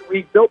last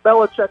week. Bill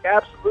Belichick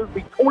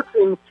absolutely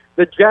torching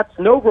the Jets,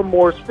 no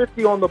remorse.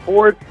 50 on the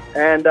board,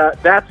 and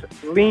that's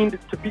leaned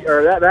to be,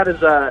 or that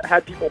has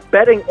had people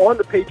betting on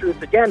the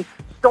Patriots again.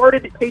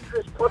 Started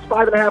Patriots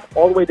 +5.5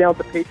 all the way down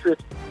to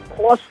Patriots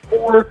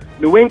 +4.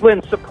 New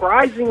England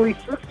surprisingly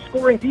 6th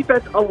scoring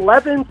defense,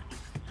 11th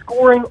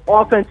scoring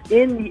offense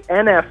in the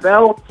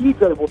NFL.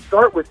 TJ, we'll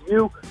start with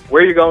you.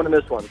 Where are you going in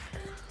this one?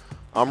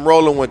 I'm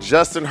rolling with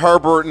Justin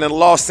Herbert and the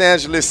Los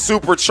Angeles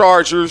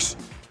Superchargers.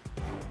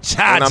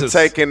 And I'm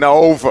taking the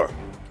over.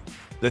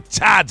 The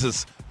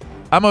Chargers.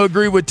 I'm going to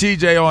agree with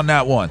TJ on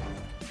that one.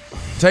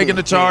 Taking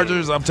the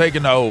Chargers, I'm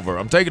taking the over.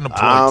 I'm taking the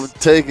points. I'm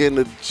taking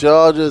the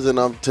Chargers, and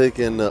I'm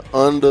taking the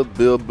under.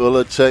 Bill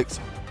Belichick,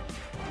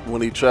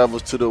 when he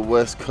travels to the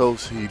West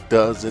Coast, he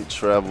doesn't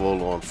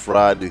travel on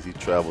Fridays. He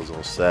travels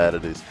on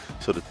Saturdays.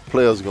 So the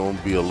players are going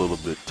to be a little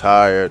bit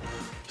tired.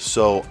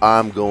 So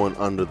I'm going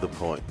under the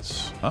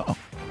points. Oh.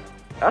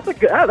 That's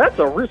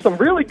some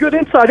really good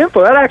inside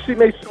info. That actually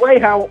may sway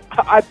how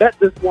I bet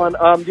this one.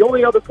 The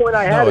only other point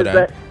I had is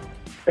that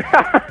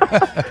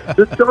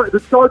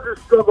the Chargers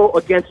struggle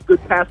against good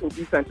passing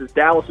defenses.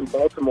 Dallas and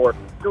Baltimore,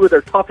 2 of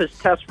their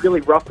toughest tests,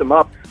 really roughed them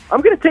up.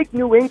 I'm going to take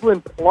New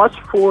England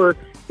 +4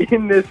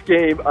 in this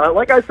game.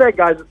 Like I said,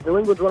 guys, New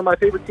England's one of my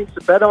favorite teams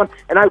to bet on,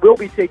 and I will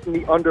be taking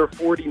the under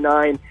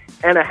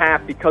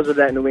 49.5 because of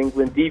that New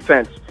England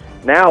defense.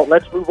 Now,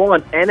 let's move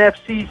on.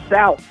 NFC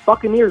South,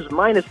 Buccaneers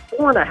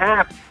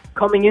 -4.5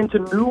 coming into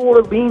New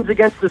Orleans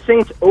against the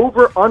Saints,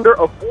 over under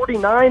of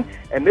 49,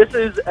 and this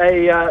is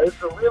a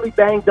really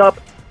banged up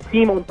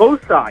team on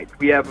both sides.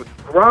 We have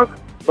Gronk,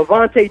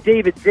 Levante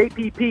David,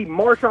 JPP,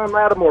 Marshawn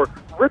Lattimore,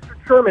 Richard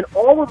Sherman,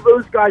 all of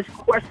those guys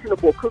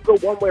questionable, could go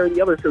one way or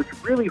the other, so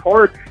it's really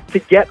hard to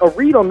get a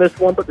read on this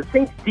one, but the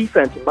Saints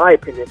defense, in my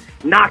opinion,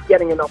 not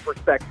getting enough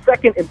respect.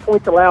 2nd in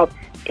points allowed,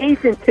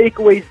 8th in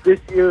takeaways this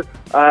year.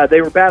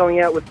 They were battling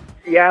out with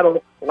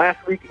Seattle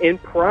last week in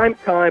prime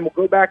time.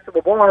 We'll go back to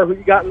LeVar. Who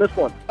you got in this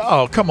one?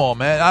 Oh, come on,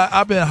 man!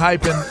 I've been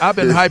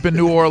hyping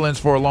New Orleans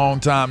for a long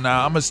time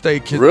now. I'm gonna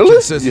stay really?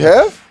 Consistent. You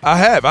have? I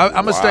have. I'm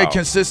gonna stay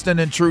consistent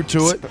and true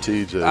to it.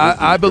 TJ,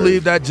 I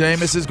believe that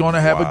Jameis is going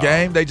to have a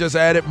game. They just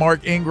added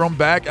Mark Ingram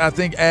back. I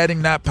think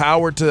adding that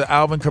power to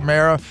Alvin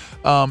Kamara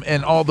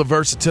and all the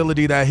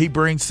versatility that he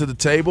brings to the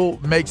table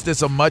makes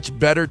this a much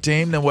better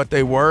team than what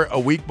they were a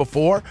week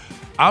before.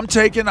 I'm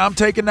taking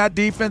that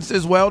defense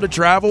as well to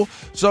travel.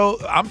 So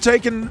I'm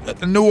taking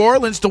New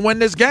Orleans to win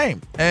this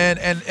game. And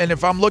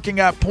if I'm looking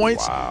at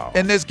points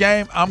in this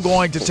game, I'm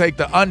going to take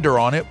the under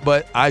on it,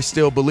 but I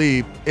still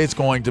believe it's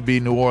going to be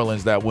New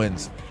Orleans that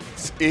wins.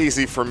 It's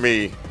easy for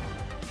me.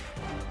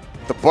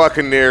 The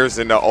Buccaneers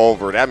and the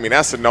over. I mean,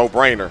 that's a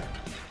no-brainer.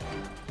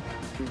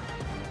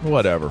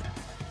 Whatever.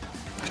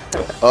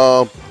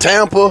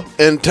 Tampa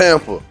and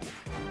Tampa.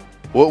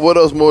 What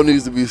else more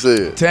needs to be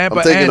said? Tampa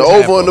I'm taking and the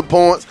Tampa. over on the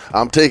points.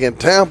 I'm taking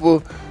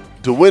Tampa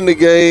to win the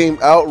game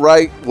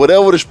outright.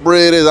 Whatever the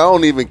spread is, I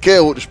don't even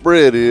care what the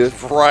spread is.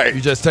 Right.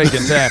 You just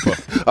taking Tampa.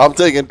 I'm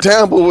taking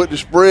Tampa with the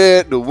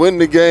spread to win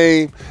the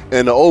game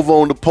and the over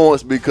on the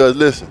points because,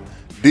 listen,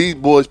 these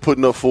boys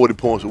putting up 40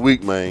 points a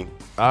week, man.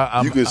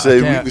 You can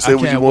say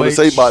what you want to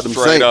say about them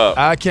Saints.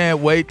 I can't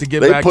wait to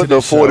get they back to putting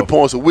up 40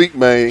 points a week,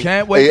 man.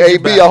 Can't wait. Hey,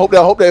 AB, I hope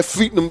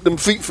that them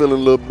feet feeling a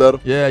little better.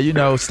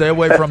 Yeah, stay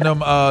away from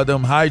them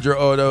hydro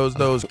or those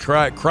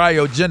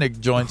cryogenic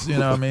joints. You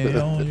know what I mean?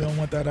 You don't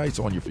want that ice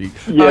on your feet.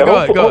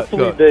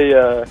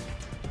 Yeah,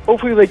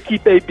 hopefully they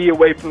keep AB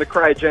away from the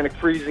cryogenic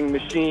freezing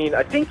machine.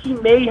 I think he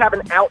may have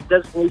an out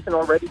designation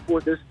already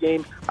for this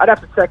game. I'd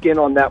have to check in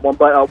on that one.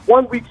 But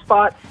 1 weak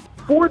spot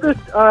for this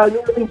New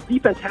Orleans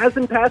defense has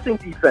been passing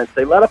defense.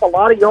 They let up a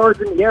lot of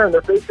yards in the air, and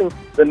they're facing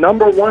the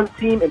number one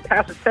team in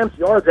pass attempts,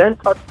 yards, and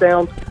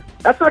touchdowns.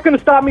 That's not going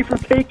to stop me from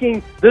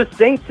taking the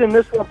Saints in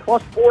this one,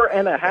 plus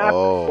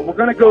 4.5. But we're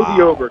going to go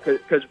the over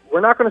because we're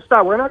not going to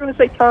stop. We're not going to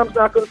say Tom's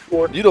not going to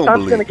score. You don't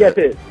Tom's going to get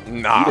his.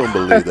 Nah. You don't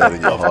believe that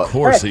in your heart. Of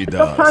course he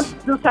does. Sometimes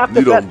you just have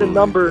to bet the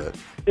number.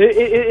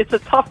 It's a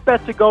tough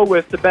bet to go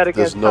with to bet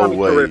against Tommy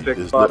Terrific.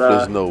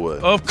 There's no way.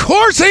 Of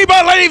course he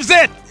believes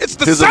it. It's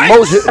the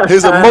Saints.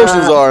 His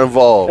emotions are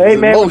involved. Hey,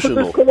 man, put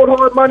this cold,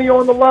 hard money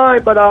on the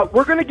line. But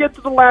we're going to get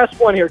to the last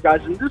one here,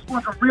 guys. And this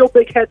one's a real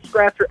big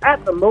head-scratcher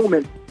at the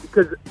moment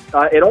because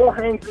it all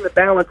hangs in the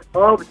balance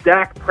of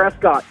Dak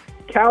Prescott.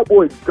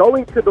 Cowboys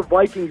going to the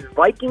Vikings.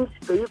 Vikings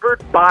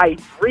favored by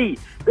 3.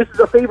 This is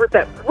a favorite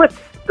that flipped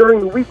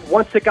during the week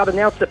once it got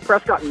announced that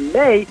Prescott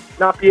may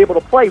not be able to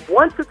play.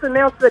 Once it's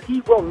announced that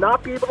he will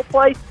not be able to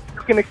play,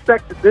 you can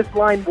expect that this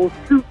line will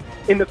shoot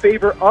in the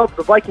favor of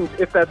the Vikings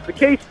if that's the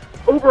case.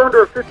 Over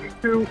under a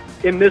 52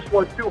 in this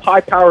one. 2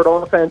 high-powered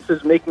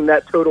offenses making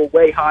that total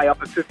way high up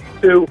at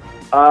 52.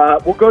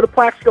 We'll go to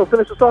Plaxico.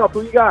 Finish us off.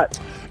 Who you got?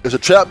 It's a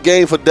trap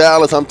game for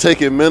Dallas. I'm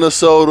taking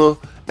Minnesota,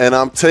 and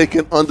I'm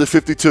taking under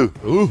 52.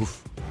 Oof.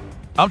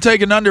 I'm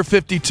taking under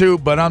 52,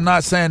 but I'm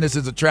not saying this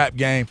is a trap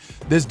game.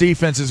 This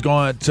defense is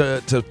going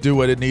to do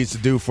what it needs to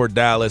do for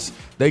Dallas.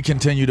 They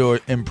continue to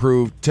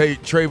improve.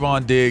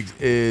 Trayvon Diggs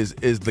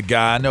is the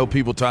guy. I know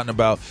people talking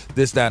about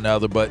this, that, and the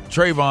other, but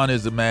Trayvon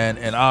is the man,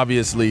 and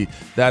obviously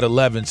that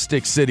 11,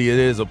 Stick City, it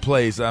is a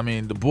place. I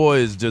mean, the boy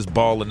is just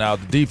balling out.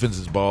 The defense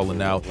is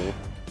balling out.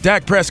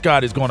 Dak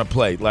Prescott is going to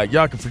play. Like,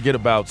 y'all can forget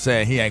about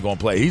saying he ain't going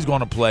to play. He's going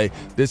to play.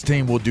 This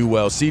team will do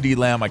well. CeeDee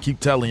Lamb, I keep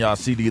telling y'all,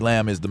 CeeDee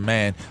Lamb is the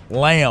man.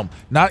 Lamb,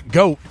 not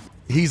goat.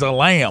 He's a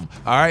lamb,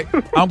 all right?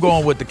 I'm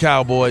going with the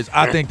Cowboys.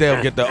 I think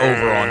they'll get the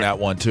over on that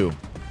one, too.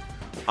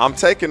 I'm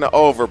taking the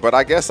over, but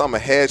I guess I'm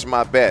going to hedge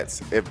my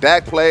bets. If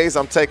Dak plays,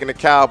 I'm taking the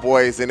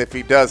Cowboys, and if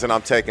he doesn't,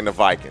 I'm taking the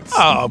Vikings.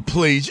 Oh,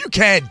 please. You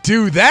can't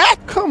do that.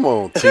 Come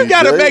on, TJ. You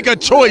got to make a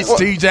choice,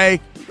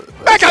 TJ.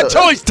 Make a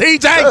choice,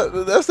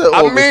 TJ. That's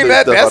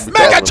that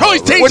make a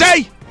choice,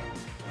 TJ.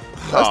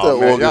 That's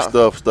the August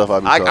stuff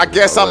I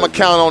guess I'm going to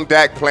count on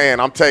Dak playing.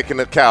 I'm taking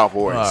the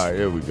Cowboys. All right,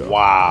 here we go.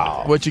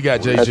 Wow. What you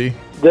got, JG?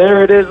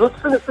 There it is. Let's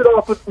finish it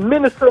off with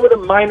Minnesota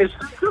minus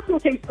 3. Just in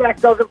case Dak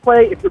doesn't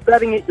play, if you're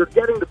betting it, you're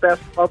getting the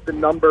best of the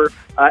number.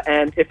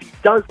 And if he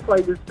does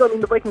play, the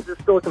Vikings are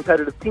still a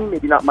competitive team.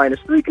 Maybe not minus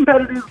 3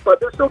 competitive, but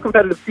they're still a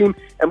competitive team.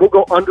 And we'll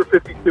go under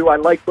 52. I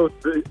like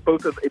both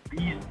of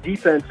these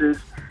defenses.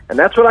 And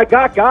that's what I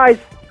got, guys.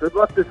 Good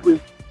luck this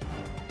week.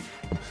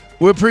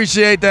 We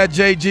appreciate that,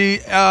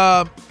 JG.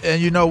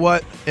 And you know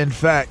what? In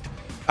fact,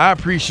 I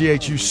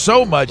appreciate you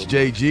so much,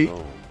 JG,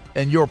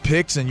 and your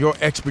picks and your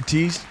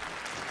expertise.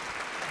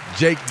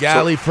 Jake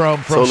Galley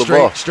from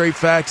Straight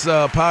Facts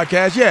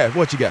podcast. Yeah,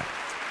 what you got?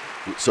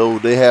 So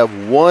they have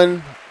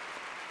one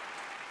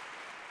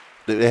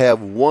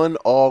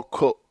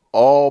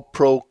all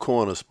pro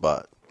corner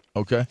spot.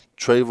 Okay.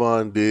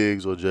 Trayvon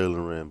Diggs or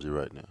Jalen Ramsey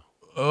right now.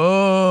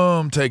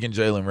 I'm taking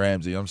Jalen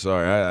Ramsey. I'm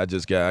sorry.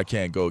 I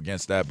can't go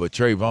against that. But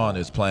Trayvon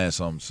is playing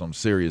some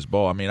serious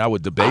ball. I mean, I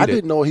would debate it. I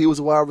didn't know he was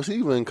a wide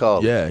receiver in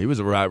college. Yeah, he was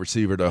a wide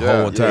receiver the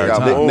whole entire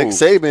time. Nick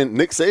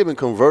Saban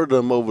converted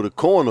him over the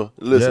corner.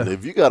 Listen,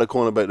 if you got a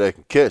cornerback that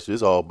can catch,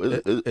 it's all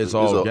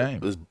game.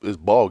 It's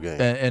ball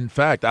game. And in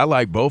fact, I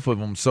like both of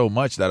them so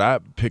much that I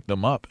picked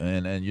them up.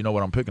 And you know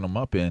what I'm picking them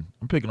up in?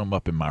 I'm picking them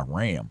up in my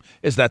Ram.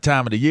 It's that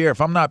time of the year.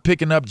 If I'm not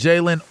picking up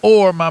Jalen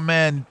or my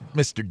man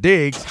Mr.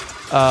 Diggs,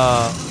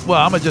 well,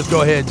 I'm going to just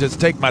go ahead and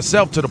just take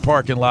myself to the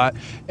parking lot,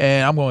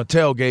 and I'm going to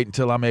tailgate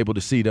until I'm able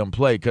to see them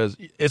play because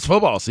it's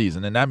football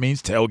season, and that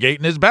means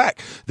tailgating is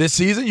back. This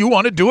season, you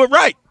want to do it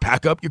right.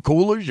 Pack up your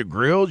coolers, your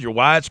grills, your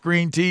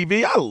widescreen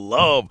TV. I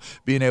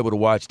love being able to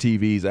watch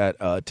TVs at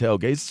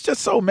tailgates. It's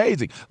just so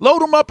amazing.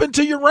 Load them up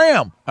into your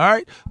Ram, all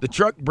right? The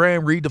truck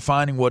brand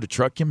redefining what a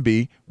truck can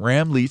be.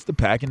 Ram leads the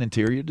packing,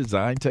 interior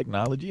design,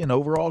 technology, and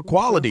overall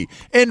quality.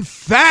 In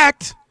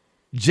fact,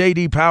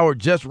 J.D. Power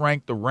just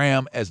ranked the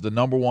Ram as the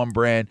 #1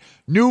 brand,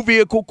 new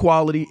vehicle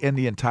quality in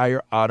the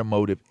entire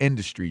automotive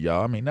industry,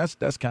 y'all. I mean,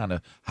 that's kind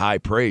of high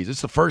praise.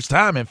 It's the first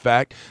time, in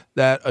fact,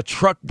 that a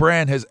truck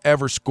brand has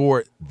ever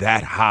scored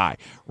that high.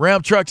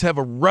 Ram trucks have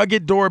a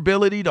rugged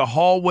durability to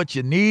haul what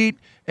you need,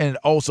 and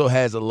it also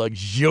has a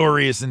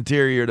luxurious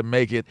interior to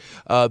make it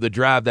the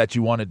drive that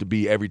you want it to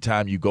be every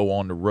time you go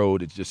on the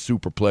road. It's just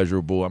super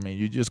pleasurable. I mean,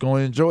 you're just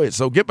going to enjoy it.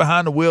 So get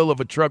behind the wheel of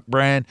a truck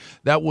brand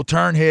that will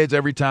turn heads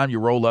every time you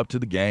roll up to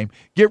the game.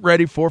 Get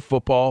ready for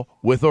football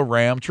with a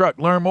Ram truck.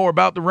 Learn more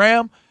about the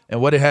Ram and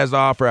what it has to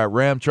offer at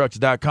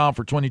ramtrucks.com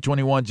for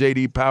 2021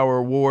 J.D. Power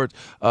Awards.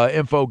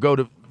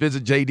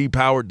 Visit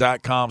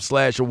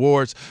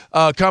jdpower.com/awards.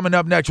 Coming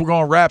up next, we're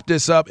going to wrap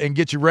this up and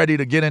get you ready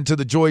to get into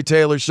the Joy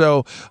Taylor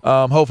Show.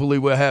 Hopefully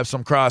we'll have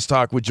some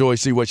crosstalk with Joy,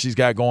 see what she's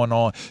got going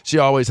on. She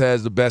always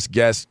has the best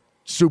guests,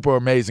 super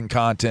amazing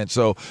content.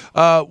 So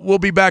we'll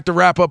be back to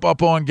wrap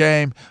up on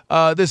Game.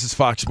 This is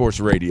Fox Sports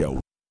Radio.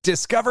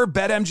 Discover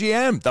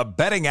BetMGM, the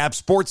betting app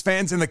sports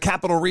fans in the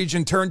capital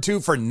region turn to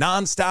for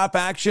nonstop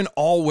action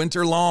all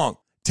winter long.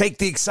 Take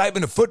the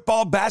excitement of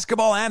football,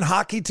 basketball, and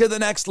hockey to the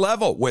next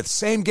level with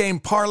same-game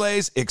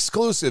parlays,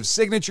 exclusive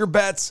signature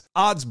bets,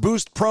 odds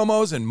boost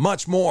promos, and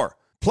much more.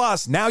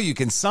 Plus, now you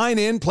can sign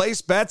in,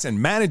 place bets, and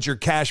manage your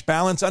cash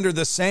balance under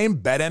the same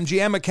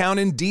BetMGM account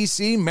in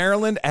D.C.,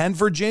 Maryland, and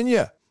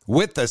Virginia.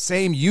 With the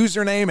same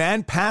username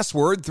and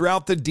password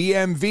throughout the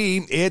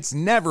DMV, it's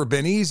never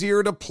been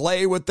easier to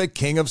play with the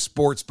king of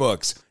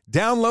sportsbooks.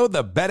 Download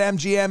the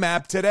BetMGM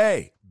app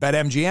today.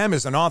 BetMGM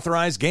is an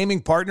authorized gaming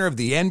partner of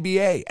the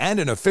NBA and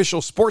an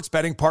official sports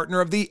betting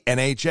partner of the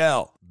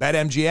NHL.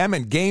 BetMGM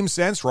and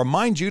GameSense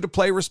remind you to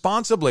play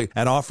responsibly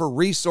and offer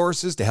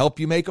resources to help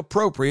you make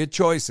appropriate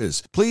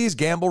choices. Please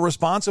gamble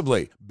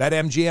responsibly.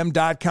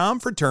 BetMGM.com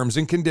for terms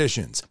and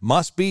conditions.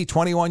 Must be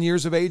 21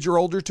 years of age or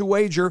older to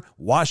wager.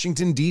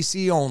 Washington,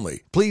 D.C.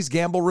 only. Please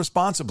gamble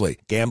responsibly.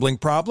 Gambling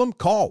problem?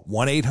 Call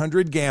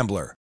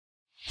 1-800-GAMBLER.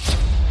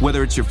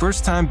 Whether it's your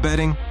first time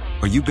betting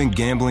or you've been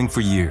gambling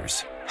for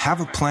years, have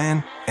a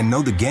plan and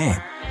know the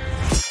game.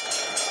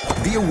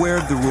 Be aware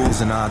of the rules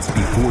and odds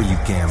before you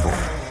gamble.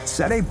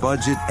 Set a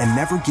budget and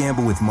never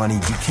gamble with money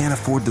you can't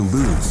afford to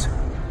lose.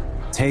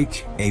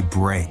 Take a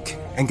break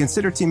and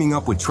consider teaming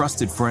up with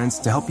trusted friends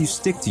to help you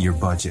stick to your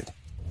budget.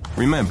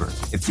 Remember,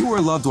 if you or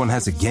a loved one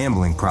has a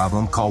gambling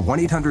problem, call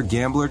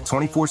 1-800-GAMBLER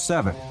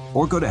 24/7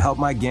 or go to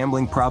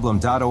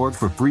helpmygamblingproblem.org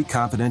for free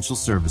confidential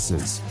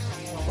services.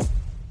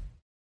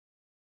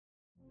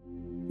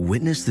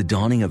 Witness the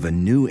dawning of a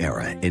new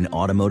era in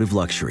automotive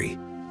luxury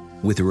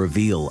with a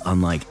reveal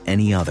unlike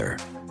any other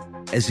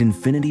as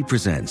Infiniti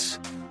presents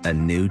a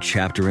new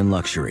chapter in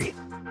luxury,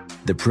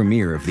 the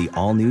premiere of the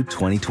all-new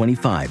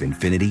 2025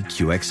 Infiniti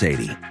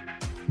QX80.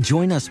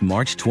 Join us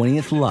March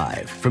 20th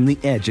live from the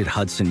Edge at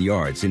Hudson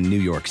Yards in New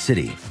York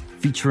City,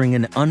 featuring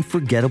an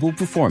unforgettable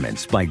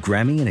performance by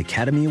Grammy and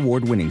Academy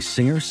Award-winning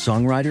singer,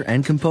 songwriter,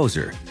 and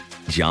composer,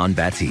 Jon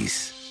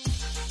Batiste.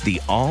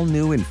 The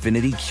all-new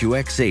Infiniti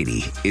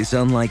QX80 is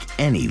unlike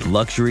any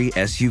luxury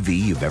SUV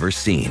you've ever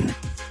seen.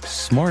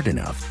 Smart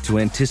enough to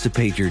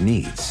anticipate your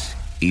needs,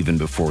 even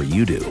before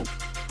you do.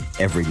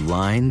 Every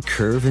line,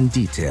 curve, and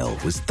detail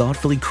was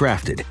thoughtfully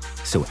crafted,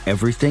 so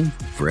everything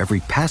for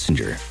every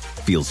passenger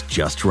feels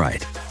just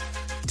right.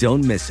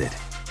 Don't miss it.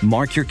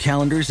 Mark your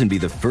calendars and be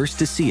the first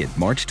to see it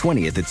March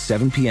 20th at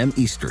 7 p.m.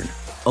 Eastern,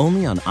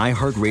 only on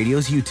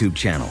iHeartRadio's YouTube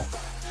channel.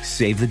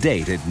 Save the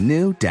date at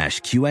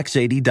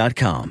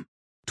new-QX80.com.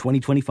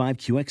 2025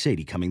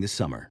 QX80 coming this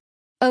summer.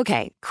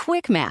 Okay,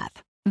 quick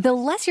math. The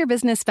less your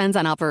business spends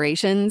on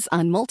operations,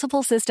 on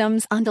multiple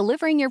systems, on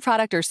delivering your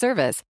product or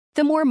service,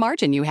 the more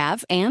margin you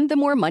have and the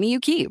more money you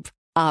keep.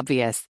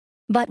 Obvious.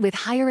 But with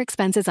higher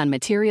expenses on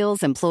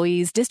materials,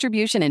 employees,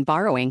 distribution, and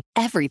borrowing,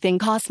 everything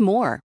costs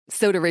more.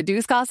 So to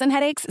reduce costs and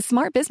headaches,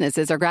 smart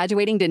businesses are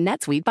graduating to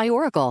NetSuite by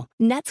Oracle.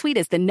 NetSuite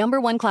is the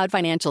 #1 cloud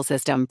financial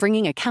system,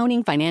 bringing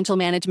accounting, financial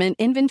management,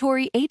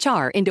 inventory,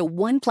 HR into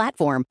one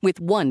platform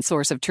with one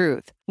source of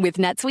truth. With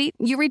NetSuite,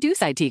 you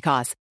reduce IT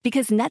costs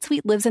because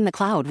NetSuite lives in the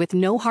cloud with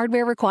no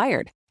hardware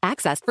required,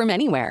 accessed from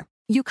anywhere.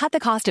 You cut the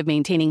cost of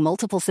maintaining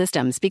multiple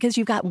systems because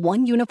you've got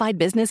one unified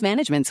business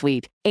management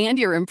suite. And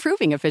you're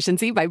improving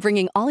efficiency by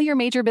bringing all your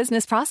major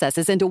business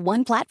processes into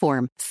one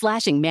platform,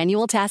 slashing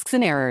manual tasks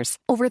and errors.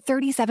 Over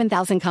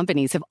 37,000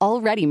 companies have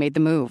already made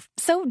the move.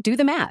 So do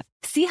the math.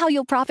 See how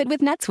you'll profit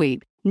with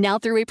NetSuite. Now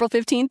through April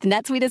 15th,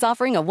 NetSuite is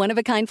offering a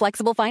one-of-a-kind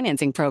flexible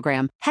financing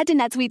program. Head to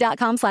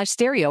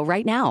netsuite.com/stereo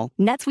right now.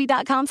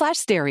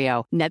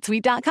 netsuite.com/stereo.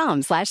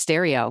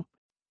 netsuite.com/stereo.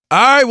 All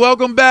right,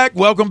 welcome back.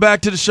 Welcome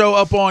back to the show,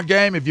 Up On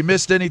Game. If you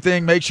missed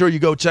anything, make sure you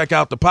go check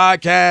out the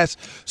podcast,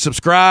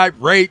 subscribe,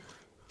 rate,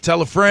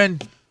 tell a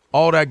friend,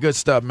 all that good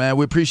stuff, man.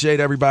 We appreciate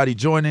everybody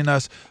joining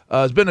us.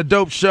 It's been a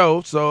dope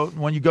show, so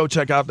when you go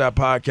check out that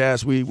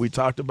podcast, we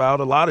talked about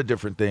a lot of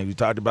different things. We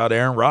talked about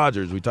Aaron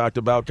Rodgers. We talked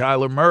about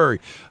Kyler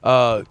Murray.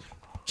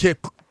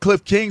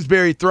 Cliff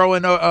Kingsbury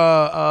throwing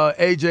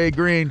AJ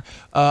Green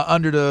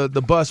under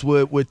the bus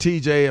with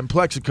TJ and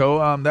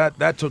Plexico.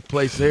 That took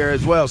place there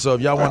as well. So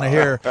if y'all want to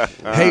hear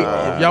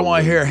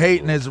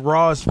hate in its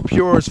rawest,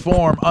 purest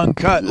form,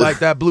 uncut like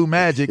that Blue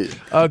Magic,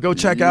 go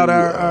check out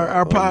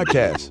our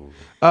podcast.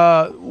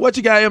 What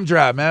you got, M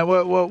Drive, man?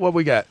 What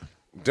we got?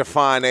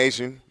 Define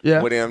Asian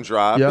with M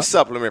Drive, the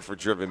supplement for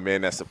driven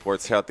men that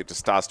supports healthy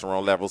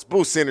testosterone levels,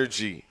 boosts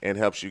energy, and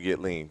helps you get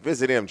lean.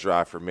 Visit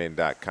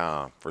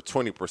mdriveformen.com for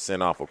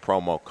 20% off with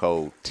promo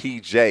code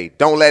TJ.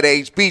 Don't let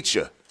age beat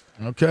you.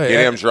 Okay.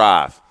 Get M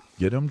Drive.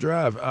 Get them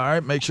drive. All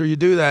right, make sure you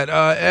do that.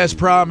 As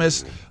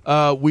promised,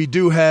 we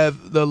do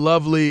have the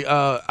lovely,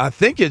 I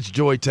think it's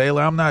Joy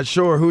Taylor. I'm not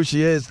sure who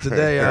she is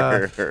today.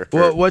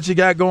 What you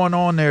got going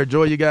on there,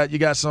 Joy? You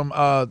got some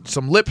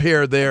lip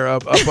hair there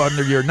up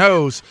under your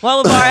nose.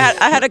 Well, LeVar,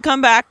 I had to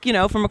come back,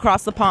 from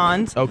across the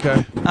pond.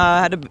 Okay.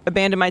 I had to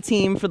abandon my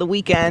team for the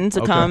weekend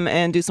to come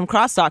and do some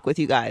crosstalk with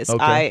you guys.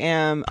 Okay.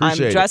 I'm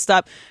dressed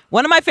up.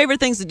 One of my favorite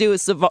things to do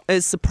is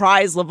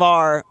surprise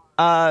LeVar.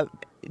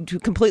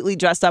 Completely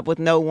dressed up with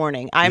no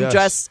warning. I'm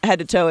dressed head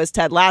to toe as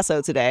Ted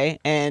Lasso today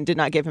and did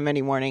not give him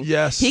any warning.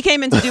 Yes. He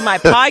came in to do my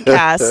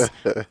podcast,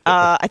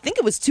 I think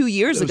it was 2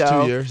 years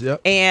ago. 2 years,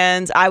 yep.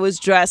 And I was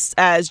dressed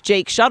as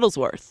Jake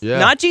Shuttlesworth. Yeah.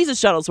 Not Jesus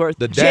Shuttlesworth,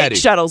 the daddy.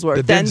 Jake Shuttlesworth,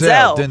 the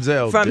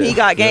Denzel from He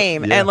Got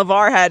Game. Yeah. And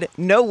LeVar had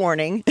no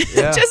warning.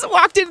 Yeah. Just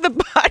walked into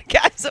the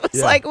podcast. It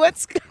was like,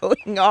 what's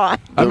going on?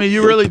 I mean,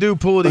 you really do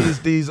pull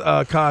these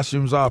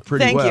costumes off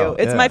pretty well. Thank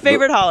you. It's my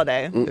favorite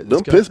holiday.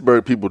 Them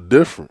Pittsburgh people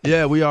different.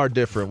 Yeah, we are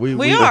different.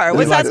 We are.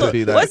 What's that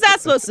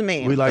supposed to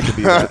mean? We like to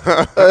be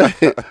that.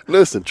 Hey,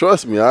 listen,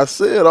 trust me, I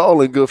said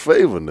all in good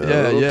favor now.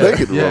 Don't take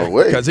it the wrong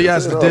way. Because he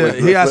has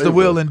to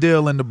wheel and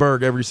deal in the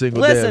Berg every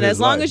single day. Listen, as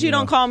long as you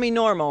don't call me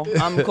normal,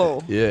 I'm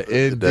cool. Yeah,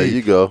 indeed. There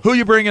you go. Who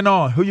you bringing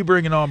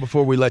on?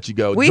 Before we let you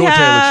go? We Joy have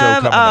Taylor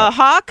Show coming up.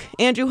 Hawk,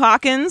 Andrew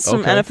Hawkins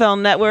from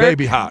NFL Network.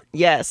 Baby Hawk.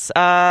 Yes.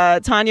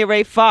 Tanya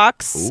Ray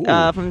Fox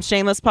from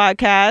Shameless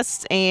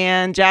Podcast,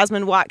 and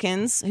Jasmine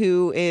Watkins,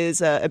 who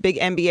is a big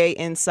NBA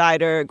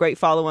insider. Great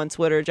follow on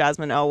Twitter,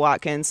 Jasmine L.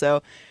 Watkins. So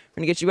we're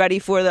going to get you ready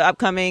for the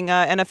upcoming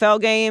NFL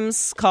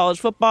games,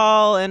 college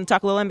football, and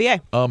talk a little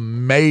NBA.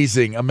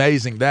 Amazing.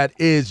 That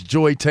is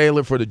Joy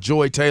Taylor for the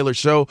Joy Taylor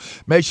Show.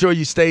 Make sure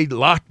you stay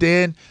locked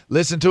in.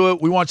 Listen to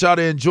it. We want y'all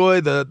to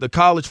enjoy the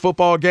college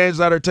football games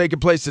that are taking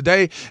place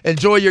today.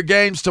 Enjoy your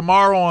games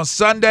tomorrow on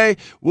Sunday.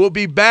 We'll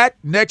be back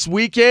next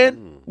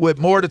weekend with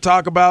more to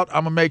talk about.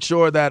 I'm going to make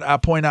sure that I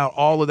point out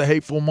all of the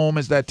hateful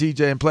moments that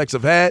TJ and Plex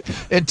have had.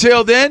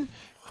 Until then,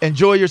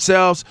 enjoy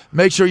yourselves.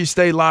 Make sure you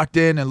stay locked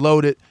in and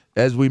loaded.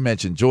 As we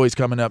mentioned, Joy's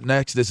coming up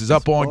next. This is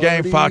Up On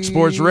Game, Fox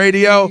Sports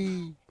Radio.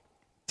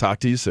 Talk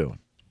to you soon.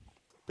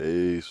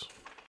 Peace.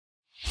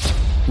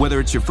 Whether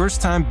it's your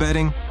first time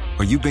betting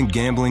or you've been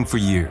gambling for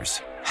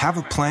years, have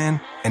a plan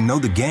and know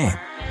the game.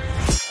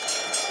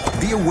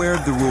 Be aware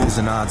of the rules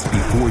and odds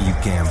before you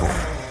gamble.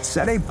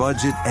 Set a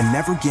budget and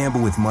never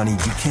gamble with money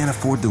you can't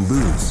afford to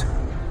lose.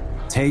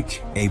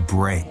 Take a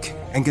break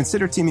and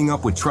consider teaming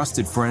up with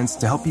trusted friends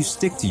to help you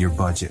stick to your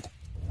budget.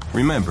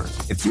 Remember,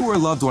 if you or a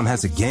loved one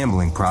has a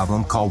gambling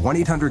problem, call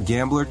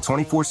 1-800-GAMBLER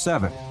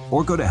 24/7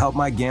 or go to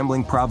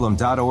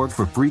helpmygamblingproblem.org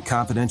for free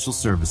confidential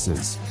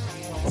services.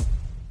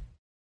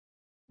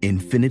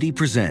 Infiniti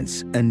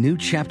presents a new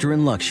chapter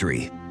in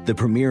luxury, the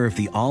premiere of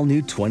the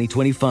all-new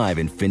 2025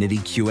 Infiniti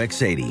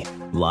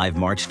QX80, live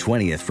March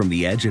 20th from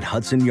the Edge at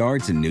Hudson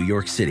Yards in New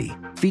York City,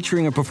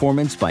 featuring a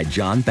performance by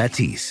John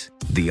Batiste.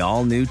 The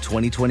all-new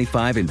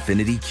 2025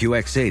 Infiniti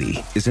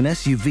QX80 is an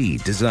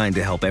SUV designed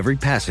to help every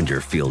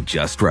passenger feel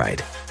just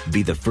right.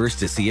 Be the first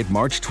to see it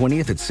March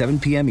 20th at 7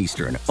 p.m.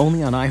 Eastern,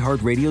 only on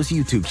iHeartRadio's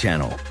YouTube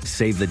channel.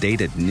 Save the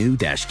date at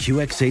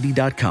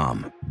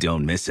new-QX80.com.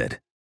 Don't miss it.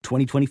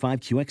 2025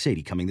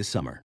 QX80 coming this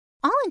summer.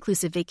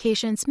 All-inclusive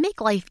vacations make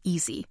life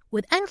easy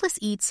with endless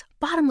eats,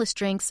 bottomless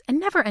drinks, and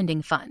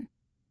never-ending fun.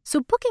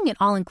 So booking an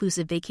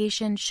all-inclusive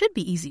vacation should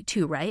be easy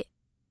too, right?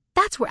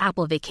 That's where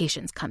Apple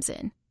Vacations comes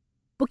in.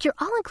 Book your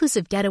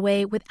all-inclusive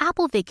getaway with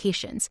Apple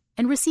Vacations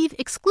and receive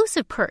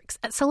exclusive perks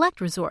at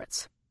select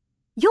resorts.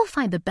 You'll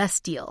find the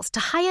best deals to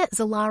Hyatt,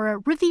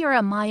 Zilara,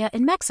 Riviera Maya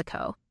in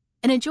Mexico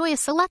and enjoy a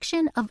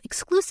selection of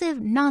exclusive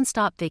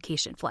nonstop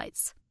vacation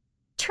flights.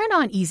 Turn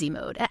on easy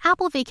mode at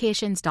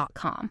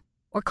applevacations.com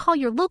or call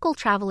your local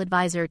travel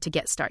advisor to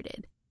get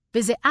started.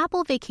 Visit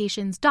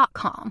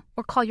applevacations.com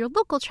or call your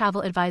local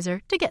travel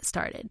advisor to get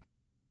started.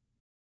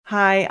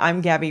 Hi,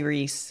 I'm Gabby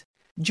Reese.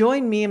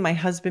 Join me and my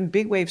husband,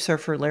 big wave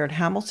surfer Laird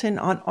Hamilton,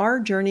 on our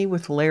journey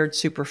with Laird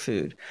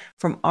Superfood.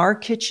 From our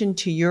kitchen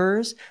to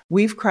yours,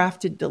 we've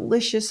crafted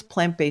delicious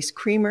plant-based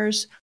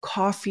creamers,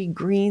 coffee,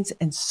 greens,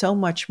 and so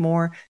much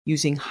more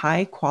using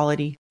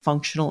high-quality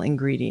functional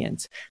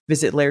ingredients.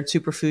 Visit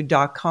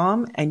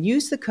LairdSuperfood.com and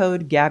use the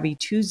code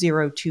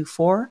GABBY2024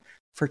 for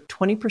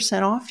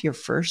 20% off your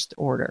first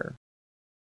order.